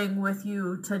playing with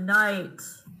you tonight.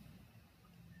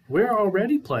 We're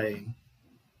already playing,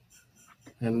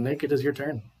 and Nick, it is your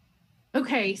turn.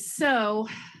 Okay, so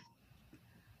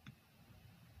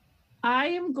I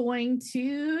am going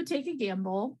to take a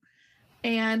gamble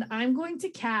and I'm going to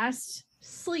cast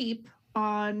sleep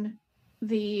on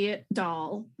the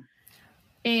doll.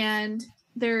 And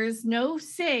there's no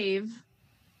save,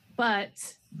 but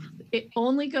it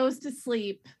only goes to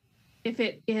sleep if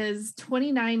it is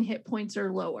 29 hit points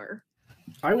or lower.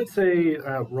 I would say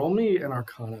roll me an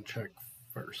Arcana check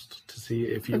first to see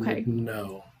if you Okay. would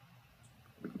know.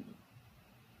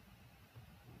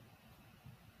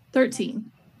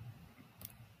 13.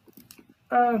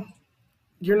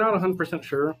 You're not 100%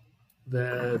 sure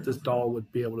that this doll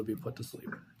would be able to be put to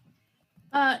sleep.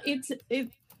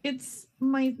 It's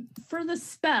my for the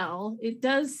spell. It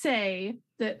does say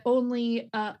that only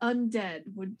undead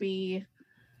would be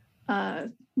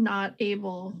not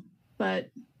able,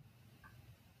 but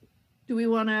do we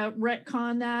want to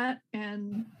retcon that?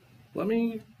 And Let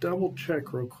me double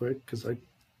check real quick because I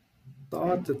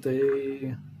thought that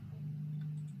they,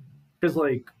 because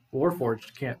like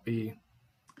Warforged can't be.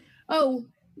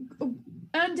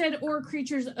 Undead or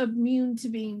creatures immune to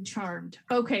being charmed.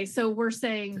 Okay, so we're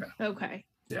saying okay.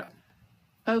 Yeah.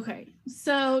 Okay,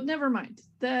 so never mind.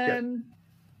 Then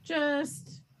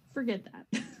just forget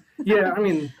that. Yeah, I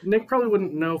mean, Nick probably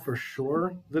wouldn't know for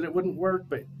sure that it wouldn't work,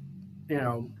 but you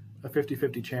know, a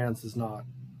 50-50 chance is not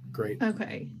great,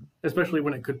 Okay. especially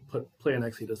when it could play an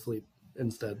Exie to sleep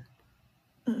instead.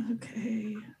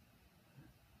 Okay.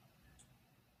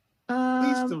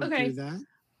 Please don't Okay. do that.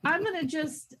 I'm gonna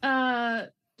just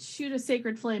shoot a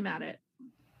sacred flame at it.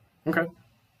 Okay.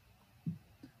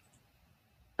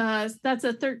 That's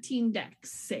a 13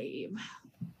 dex save.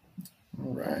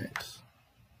 All right.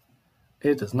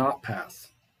 It does not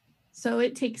pass. So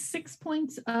it takes 6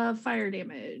 points of fire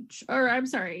damage. Or I'm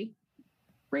sorry,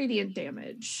 radiant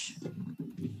damage.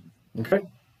 Okay.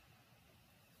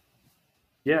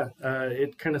 Yeah,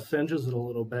 it kind of singes it a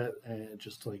little bit and it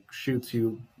just like shoots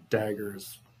you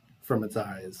daggers from its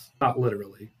eyes. Not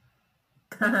literally,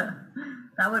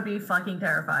 That would be fucking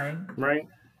terrifying. right?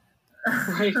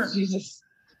 Right, Jesus.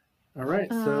 All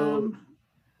right, so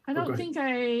I go don't ahead. think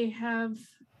I have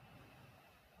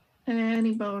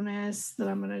any bonus that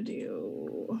I'm gonna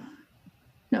do.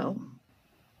 No,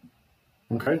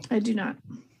 okay, I do not.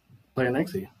 play an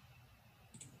Exie.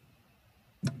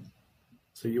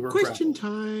 So you were Question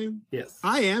grappled. time. Yes.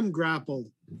 I am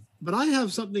grappled, but I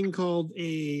have something called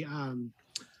a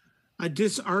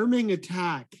disarming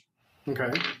attack.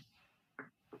 Okay.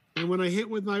 And when I hit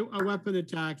with a weapon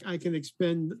attack, I can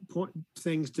expend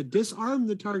things to disarm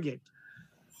the target,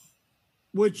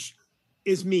 which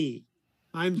is me.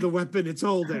 I'm the weapon it's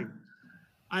holding.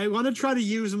 I want to try to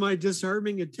use my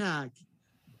disarming attack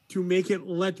to make it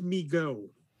let me go.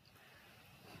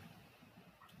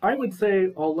 I would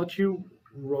say I'll let you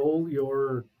roll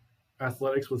your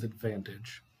athletics with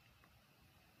advantage.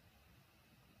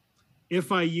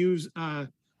 If I use a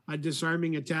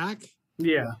disarming attack?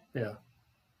 Yeah.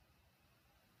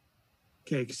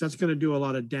 Okay, because that's going to do a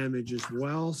lot of damage as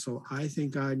well. So I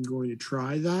think I'm going to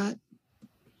try that.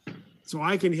 So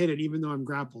I can hit it even though I'm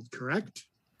grappled, correct?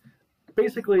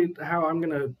 Basically, how I'm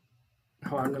gonna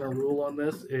rule on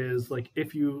this is like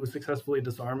if you successfully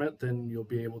disarm it, then you'll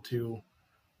be able to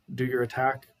do your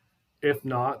attack. If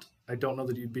not, I don't know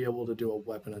that you'd be able to do a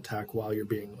weapon attack while you're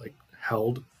being like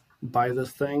held by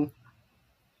this thing.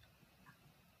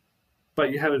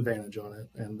 But you have advantage on it,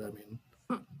 and I mean,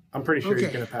 I'm pretty sure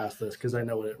you're gonna pass this because I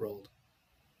know what it rolled.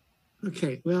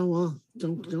 Okay, well,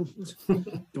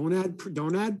 don't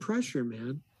add pressure,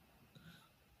 man.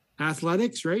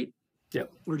 Athletics, right?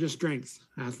 Yep. Or just strength?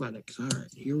 Athletics. All right,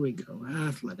 here we go.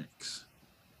 Athletics.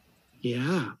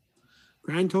 Yeah.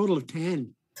 Grand total of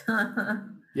 10.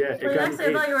 Yeah, But actually,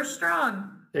 I thought you were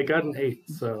strong. It got an 8,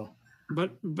 so.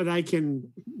 But I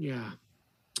can, yeah.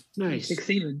 Nice.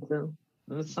 Succeeded, so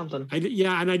that's something.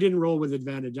 And I didn't roll with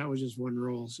advantage. That was just one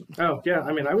roll. So. Oh, yeah.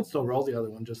 I mean, I would still roll the other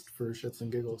one just for shits and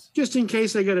giggles. Just in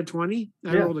case I get a 20.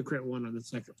 I rolled a crit 1 on the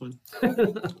second one.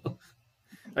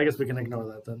 I guess we can ignore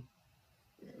that then.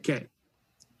 Okay.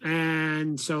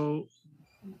 And so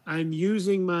I'm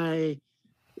using my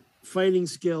fighting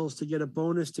skills to get a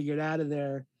bonus to get out of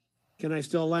there. Can I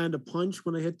still land a punch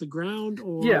when I hit the ground?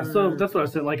 Or... Yeah, so that's what I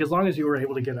was saying. Like, as long as you were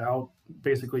able to get out,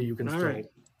 basically you can still. Right.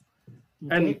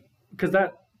 Okay. And because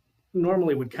that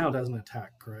normally would count as an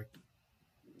attack, correct?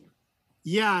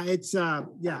 Yeah, it's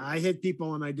I hit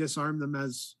people and I disarm them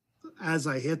as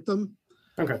I hit them.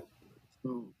 Okay.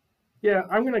 So. Yeah,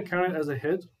 I'm gonna count it as a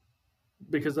hit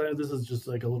because this is just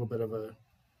like a little bit of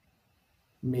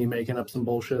me making up some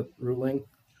bullshit ruling.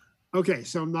 Okay,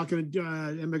 so I'm not gonna do.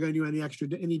 Am I gonna do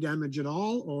any damage at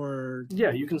all, or?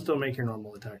 Yeah, you can still make your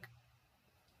normal attack.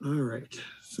 All right,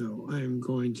 so I'm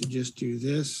going to just do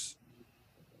this.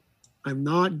 I'm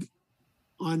not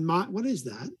on my. What is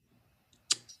that?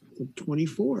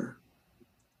 24.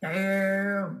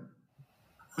 Damn.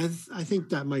 I think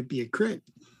that might be a crit.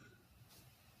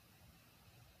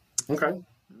 Okay.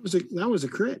 That was a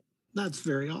crit. That's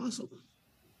very awesome.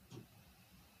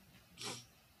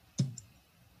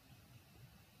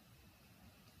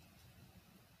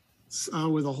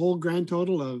 With a whole grand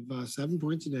total of 7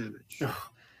 points of damage. Oh,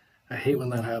 I hate when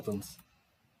that happens.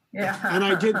 Yeah. And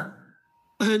I did.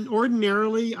 And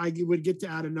ordinarily, I would get to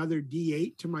add another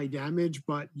D8 to my damage,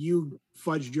 but you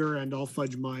fudged your end, I'll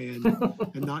fudge my end,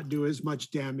 and not do as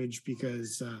much damage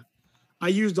because I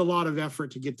used a lot of effort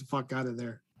to get the fuck out of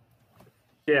there.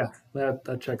 Yeah,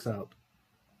 that checks out.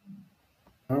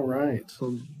 All right.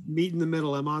 So meet in the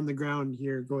middle. I'm on the ground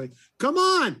here going, come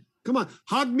on,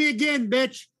 hug me again,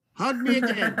 bitch. Hug me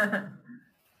again.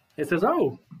 It says,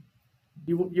 oh,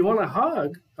 you want a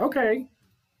hug? Okay.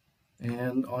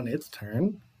 And on its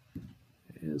turn,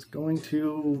 it is going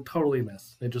to totally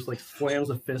miss. It just like slams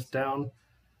a fist down,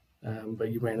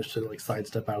 but you manage to like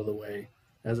sidestep out of the way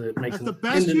as it makes an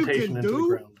indentation into the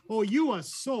ground. Oh, you are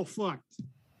so fucked.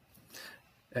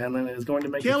 And then it is going to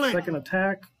make a second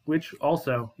attack, which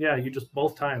also, yeah, you just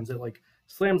both times it like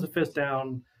slams a fist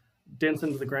down, dents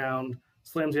into the ground,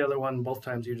 slams the other one. Both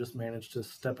times you just manage to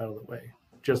step out of the way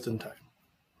just in time.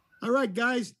 All right,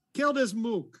 guys, kill this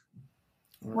mook.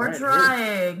 We're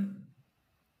trying.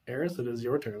 Eris, it is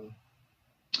your turn.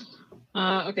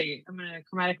 Okay, I'm gonna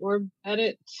chromatic orb at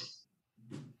it.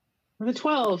 With a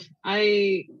 12,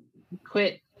 I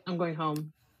quit. I'm going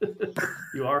home.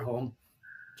 You are home.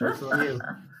 Joke's on you.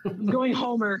 I'm going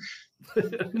Homer.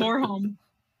 More home.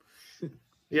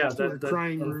 Yeah, that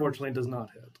unfortunately does not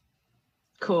hit.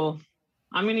 Cool.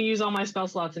 I'm gonna use all my spell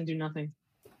slots and do nothing.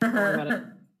 Don't worry about it.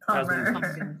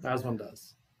 As one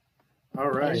does. All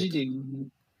right. As you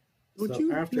do. Would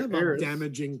you have a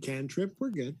damaging cantrip? We're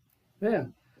good. Yeah.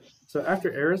 So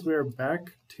after Eris, we are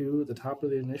back to the top of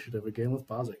the initiative again with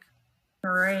Bozic.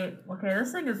 Great. Okay,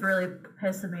 this thing is really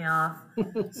pissing me off.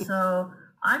 So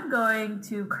I'm going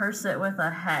to curse it with a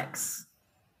hex.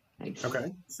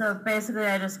 Okay. So basically,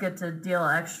 I just get to deal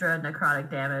extra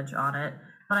necrotic damage on it.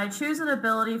 But I choose an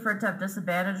ability for it to have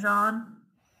disadvantage on.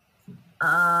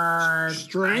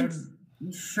 Strength?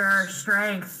 Sure,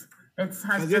 strength. It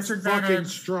has disadvantage. It's fucking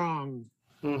strong.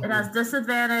 Mm-hmm. It has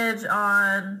disadvantage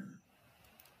on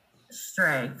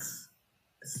strength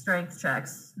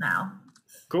checks now.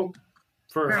 Cool.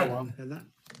 For Great. how long?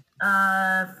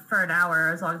 For an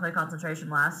hour, as long as my concentration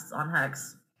lasts on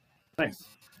hex. Nice.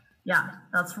 Yeah,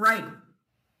 that's right,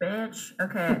 bitch.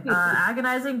 Okay,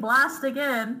 agonizing blast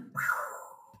again.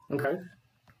 Okay.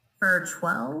 For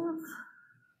 12.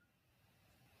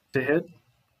 To hit?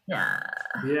 Yeah.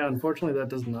 Yeah, unfortunately, that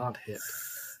does not hit.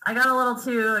 I got a little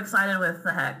too excited with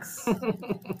the hex.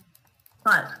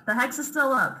 But the hex is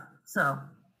still up, so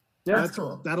Yeah, that's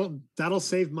cool. That'll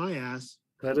save my ass.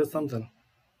 That is something.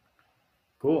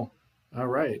 Cool. All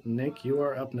right, Nick, you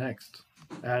are up next.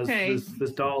 As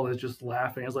this doll is just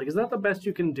laughing. It's like, is that the best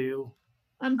you can do?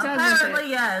 I'm done Apparently,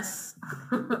 with it. yes.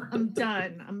 I'm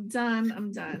done. I'm done.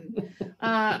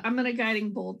 I'm gonna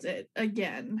guiding bolt it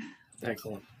again.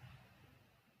 Excellent.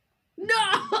 No!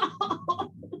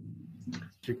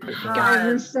 Guys,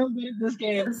 we're so good at this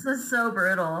game. This is so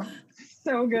brutal.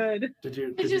 So good. I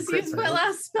just used my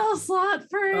last spell slot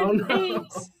for an 8.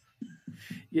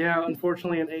 Yeah,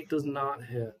 unfortunately, an 8 does not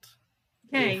hit.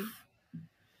 Okay.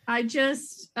 I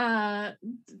just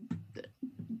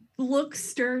look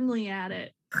sternly at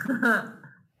it.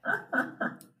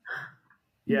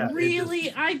 Yeah.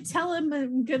 Really, I tell him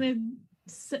I'm gonna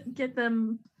get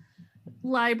them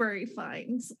library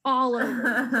fines all over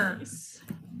the place.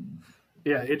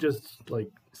 Yeah, it just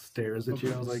like stares at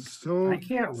you. I was like, I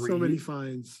can't read. So many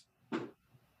fines.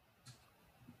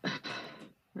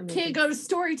 Can't go to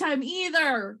story time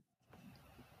either.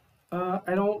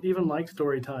 I don't even like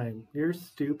story time. You're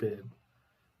stupid.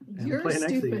 And You're play an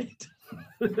stupid.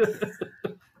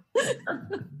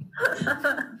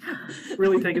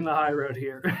 Really taking the high road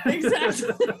here.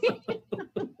 Exactly.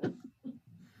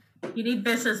 You need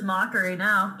vicious mockery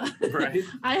now. Right.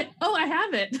 I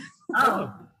have it.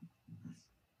 Oh.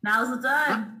 Now's the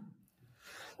time.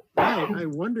 I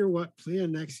wonder what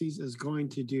Pleonexes is going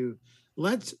to do.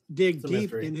 Let's dig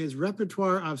deep in his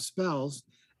repertoire of spells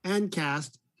and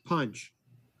cast Punch.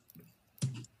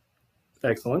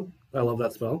 Excellent. I love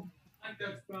that spell.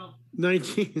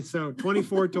 19, so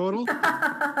 24 total.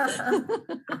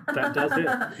 That does hit.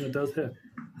 That does hit.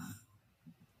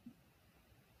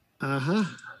 Uh-huh.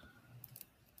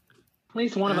 At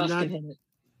least one of us can hit it.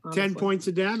 10 points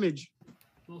of damage.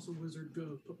 Muscle Wizard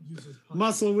uses punch.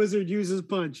 Muscle Wizard uses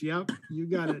punch. Yep, you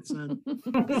got it, son.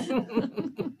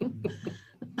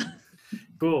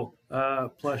 Cool.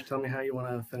 Plush, tell me how you want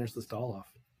to finish this doll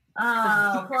off.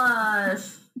 Oh,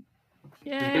 Plush.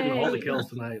 You're getting all the Yay. kills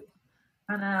tonight.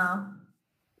 I know.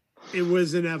 It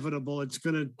was inevitable.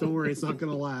 Don't worry, it's not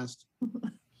gonna last.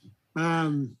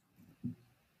 I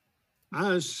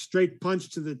straight punch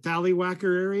to the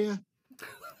tallywhacker area.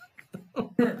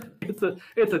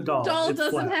 It's a doll. Doll It's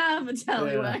doesn't flat. have a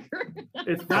tallywhacker.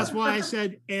 It's That's flat. why I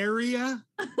said area.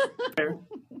 Fair.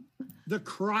 The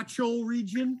crotchal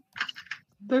region.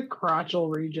 The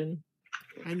crotchal region.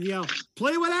 And yell,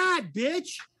 play with that,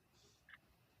 bitch.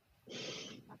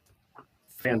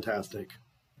 Fantastic.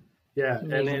 Yeah,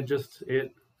 and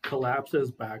it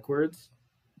collapses backwards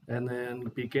and then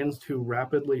begins to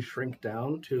rapidly shrink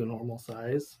down to a normal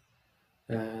size.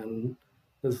 And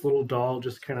this little doll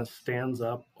just kind of stands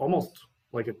up almost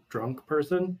like a drunk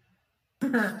person,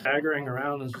 staggering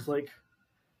around and is just like,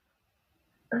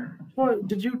 what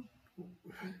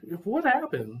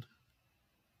happened?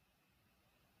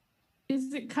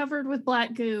 Is it covered with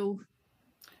black goo?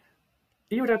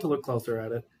 You would have to look closer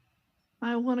at it.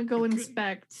 I want to go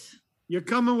inspect. You're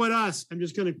coming with us. I'm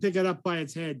just going to pick it up by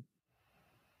its head.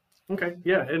 Okay,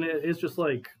 yeah, and it's just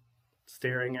like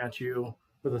staring at you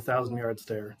with a 1,000-yard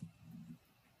stare.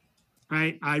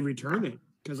 I return it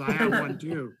because I have one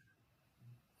too.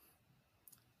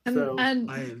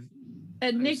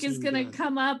 And Nick is seen going to that.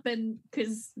 come up and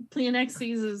because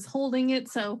Pleonexes is holding it,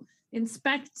 so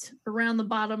inspect around the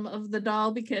bottom of the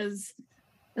doll because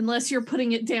unless you're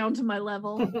putting it down to my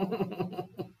level.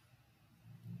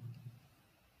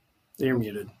 You're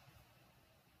muted.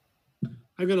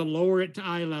 I'm going to lower it to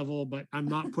eye level, but I'm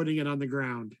not putting it on the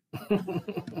ground.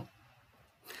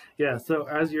 Yeah, so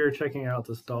as you're checking out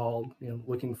this doll,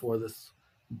 looking for this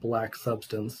black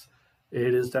substance,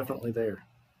 it is definitely there.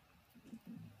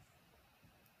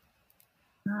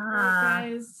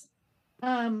 Alright,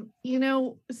 guys,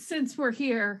 since we're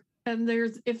here and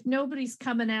if nobody's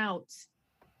coming out,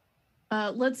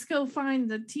 let's go find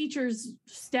the teacher's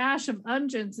stash of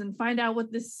unguents and find out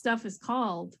what this stuff is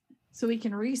called so we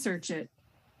can research it.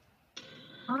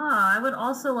 I would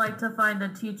also like to find a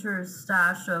teacher's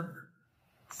stash of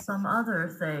some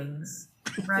other things.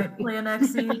 Right,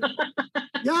 Pleonexes?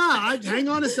 Yeah, hang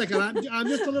on a second. I'm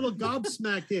just a little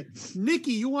gobsmacked here.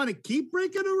 Nikki, you want to keep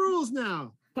breaking the rules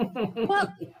now?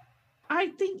 Well,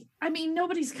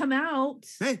 nobody's come out.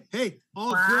 Hey,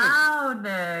 all wow,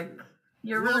 Nick.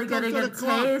 You're really Welcome getting to a the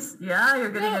club. taste. Yeah,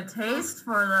 you're getting a taste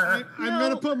for the. I'm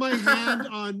going to put my hand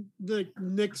on the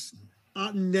Nick's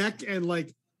neck and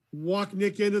walk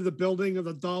Nick into the building with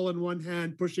a doll in one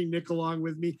hand, pushing Nick along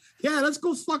with me. Yeah, let's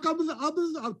go fuck up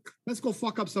let's go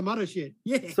fuck up some other shit.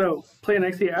 Yeah. So, Plan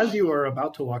Xe, as you are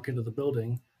about to walk into the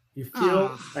building, you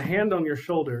feel a hand on your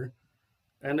shoulder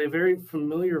and a very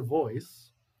familiar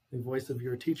voice, the voice of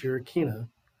your teacher, Kina,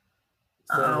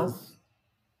 says,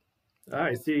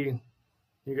 I see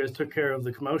you guys took care of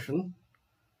the commotion.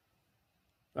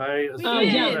 I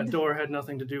assume that door had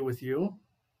nothing to do with you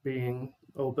being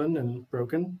open and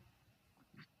broken.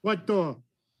 What door?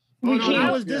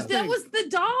 That was the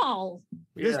doll.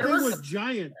 This thing was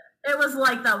giant. It was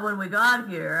like that when we got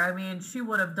here. I mean, she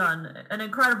would have done an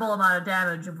incredible amount of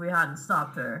damage if we hadn't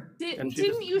stopped her. Didn't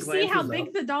you see how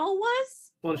big the doll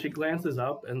was? Well, she glances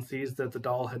up and sees that the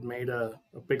doll had made a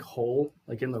big hole,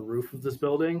 like in the roof of this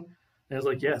building. And it's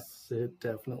like, yes, it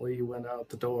definitely went out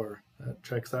the door. That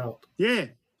checks out. Yeah.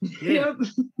 Yeah,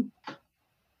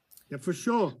 for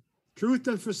sure. Truth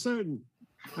and for certain.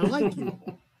 I like you.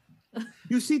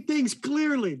 You see things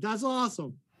clearly. That's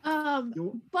awesome.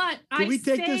 But can we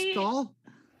take this doll?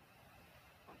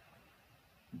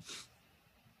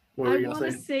 What were you I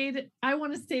gonna say? I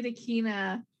want to say to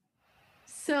Kina.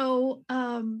 So,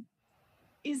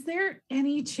 is there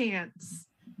any chance?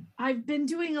 I've been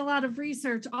doing a lot of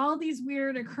research, all these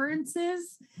weird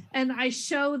occurrences, and I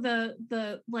show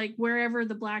the like wherever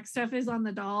the black stuff is on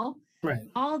the doll. Right.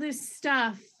 All this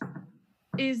stuff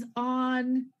is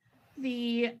on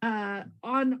the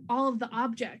on all of the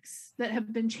objects that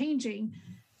have been changing.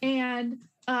 And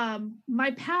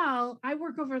my pal, I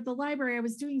work over at the library, I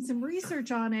was doing some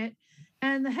research on it,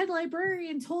 and the head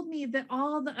librarian told me that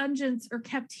all the unguents are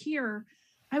kept here.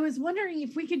 I was wondering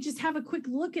if we could just have a quick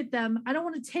look at them. I don't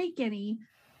want to take any,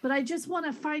 but I just want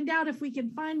to find out if we can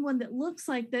find one that looks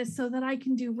like this so that I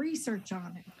can do research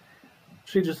on it.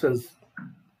 She just says,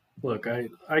 look,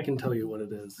 I can tell you what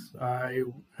it is. I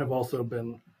have also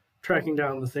been tracking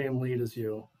down the same lead as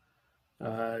you.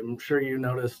 I'm sure you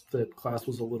noticed that class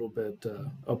was a little bit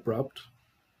abrupt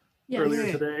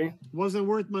earlier today. Wasn't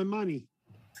worth my money.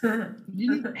 You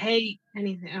didn't pay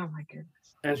anything. Oh my goodness.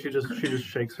 And she just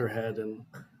shakes her head and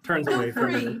turns away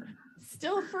from it.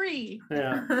 Still free.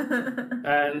 Yeah.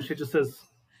 And she just says,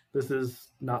 this is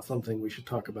not something we should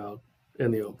talk about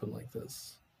in the open like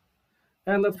this.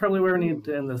 And that's probably where we need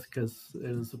to end this, because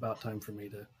it is about time for me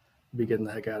to be getting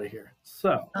the heck out of here.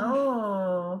 So.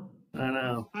 Oh. I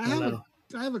know. I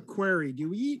have a query. Do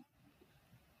we eat?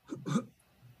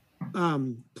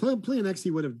 Plan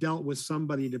Xe would have dealt with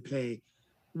somebody to pay.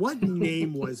 What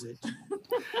name was it?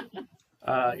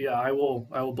 Yeah, I will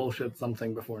bullshit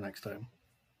something before next time.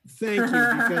 Thank you,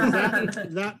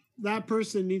 because that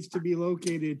person needs to be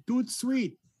located tout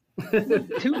sweet.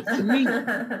 Too sweet.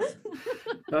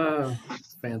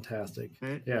 Fantastic.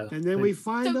 And, yeah. And then we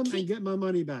find them and get my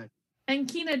money back. And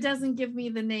Kina doesn't give me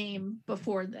the name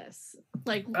before this.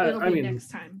 Like, it'll be next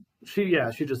time. She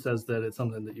just says that it's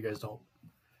something that you guys don't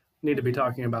need to be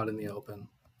talking about in the open.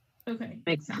 Okay.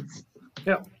 Makes sense.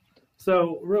 Yep.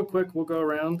 So real quick, we'll go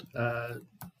around,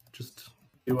 just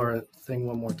do our thing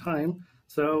one more time.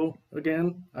 So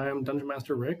again, I'm Dungeon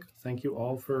Master Rick. Thank you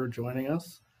all for joining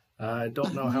us. I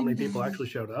don't know how many people actually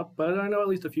showed up, but I know at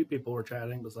least a few people were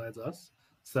chatting besides us.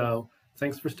 So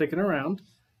thanks for sticking around.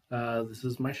 This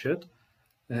is my shit.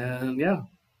 And yeah,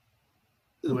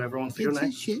 whoever wants to go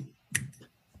next.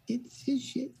 It's his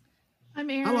shit. I'm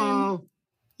Aaron. Hello.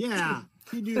 Yeah,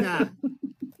 you do that.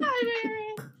 Hi,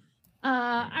 Aaron.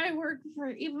 I work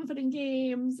for Even Footing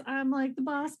Games. I'm like the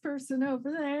boss person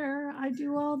over there. I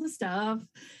do all the stuff.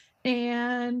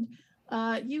 And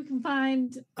you can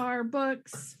find our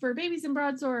books for Babies and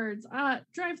Broadswords at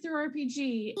Drive-Thru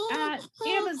RPG at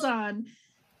Amazon.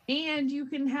 And you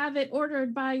can have it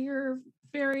ordered by your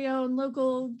very own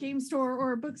local game store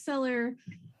or bookseller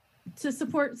to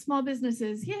support small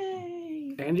businesses.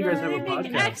 Yay! And you guys have a podcast.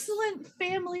 Make excellent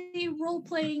family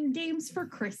role-playing games for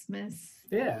Christmas.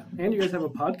 Yeah, and you guys have a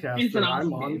podcast that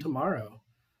I'm on tomorrow.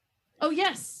 Oh,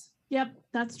 yes. Yep,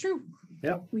 that's true.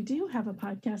 Yep. We do have a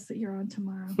podcast that you're on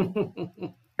tomorrow.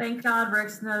 Thank God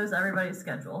Rick knows everybody's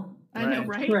schedule. I know,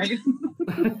 right? Right.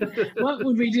 What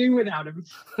would we do without him?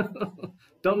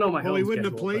 Don't know my Well, own he wouldn't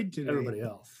schedule, have played but today. everybody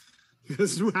else.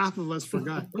 Because half of us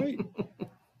forgot. Right.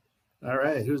 All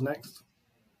right, who's next?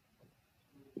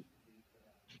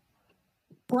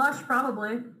 Blush,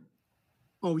 probably.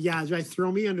 Oh, yeah, that's right.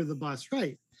 Throw me under the bus.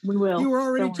 Right. We will. You were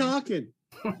already Don't worry. talking.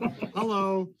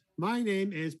 Hello, my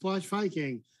name is Plush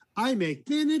Viking. I make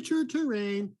miniature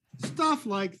terrain, stuff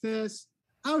like this,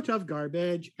 out of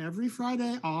garbage every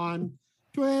Friday on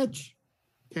Twitch,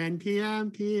 10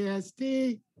 p.m.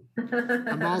 PST.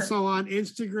 I'm also on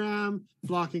Instagram,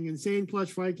 Flocking Insane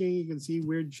Plush Viking. You can see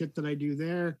weird shit that I do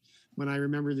there when I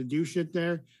remember to do shit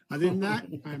there. Other than that,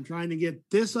 I'm trying to get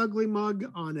this ugly mug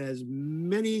on as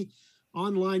many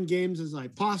online games as I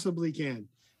possibly can,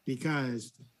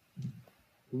 because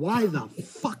why the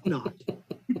fuck not?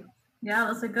 Yeah,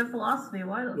 that's a good philosophy.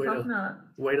 Why the fuck not?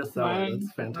 Way to sell it.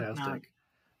 That's fantastic.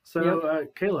 So,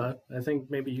 Kayla, I think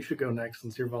maybe you should go next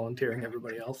since you're volunteering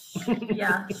everybody else.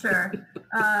 Yeah, sure.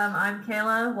 I'm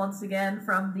Kayla, once again,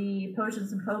 from the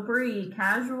Potions and Potpourri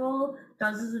Casual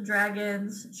Dungeons and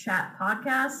Dragons Chat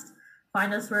Podcast.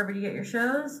 Find us wherever you get your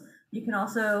shows. You can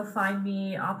also find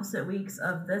me opposite weeks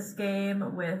of this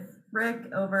game with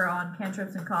Rick over on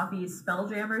Cantrips and Coffee's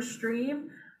Spelljammer stream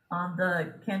on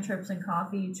the Cantrips and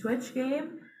Coffee Twitch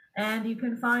game. And you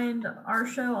can find our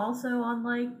show also on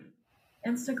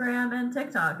Instagram and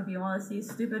TikTok if you want to see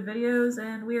stupid videos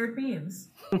and weird memes.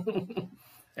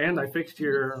 And I fixed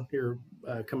your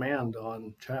command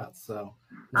on chat, so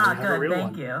now you have a real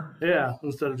thank one. you. Yeah,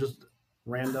 instead of just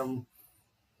random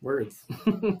words.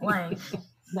 Blank.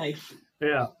 Nice.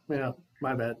 Yeah,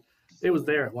 my bad. It was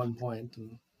there at one point,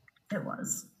 and it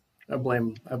was. I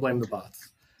blame the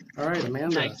bots. All right,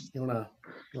 Amanda, Nice. you want to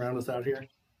round us out here?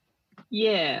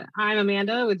 Yeah, I'm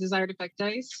Amanda with Desired Effect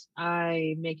Dice.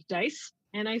 I make dice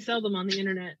and I sell them on the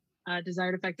internet.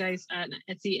 Desired Effect Dice at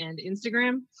Etsy and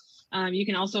Instagram. You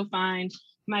can also find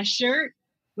my shirt,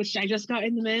 which I just got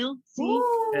in the mail. See,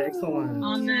 Excellent.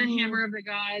 on the Hammer of the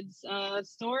Gods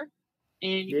store,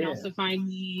 and you can also find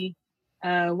me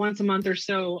once a month or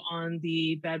so on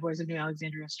the Bad Boys of New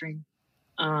Alexandria stream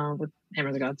with Hammer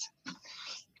of the Gods.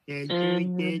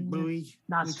 Dead boys.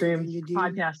 Not stream,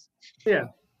 podcast. Yeah.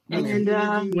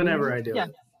 And whenever I do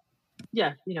it.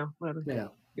 Yeah, whatever. Yeah.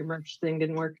 Your merch thing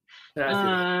didn't work.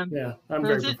 Yeah, I'm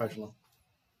very professional.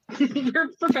 You're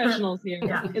professionals here.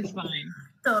 Yeah, it's fine.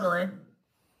 Totally.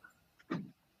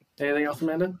 Anything else,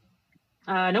 Amanda?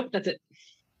 Nope, that's it.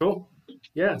 Cool.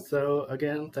 Yeah, so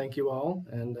again, thank you all.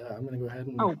 And I'm going to go ahead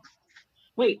and... Oh,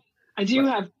 wait.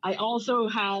 I also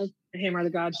have the Hammer of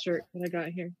the Gods shirt that I got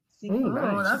here. See? Oh,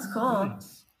 nice. That's cool.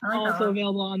 Nice. I like Also that one.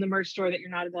 available on the merch store that you're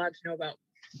not allowed to know about.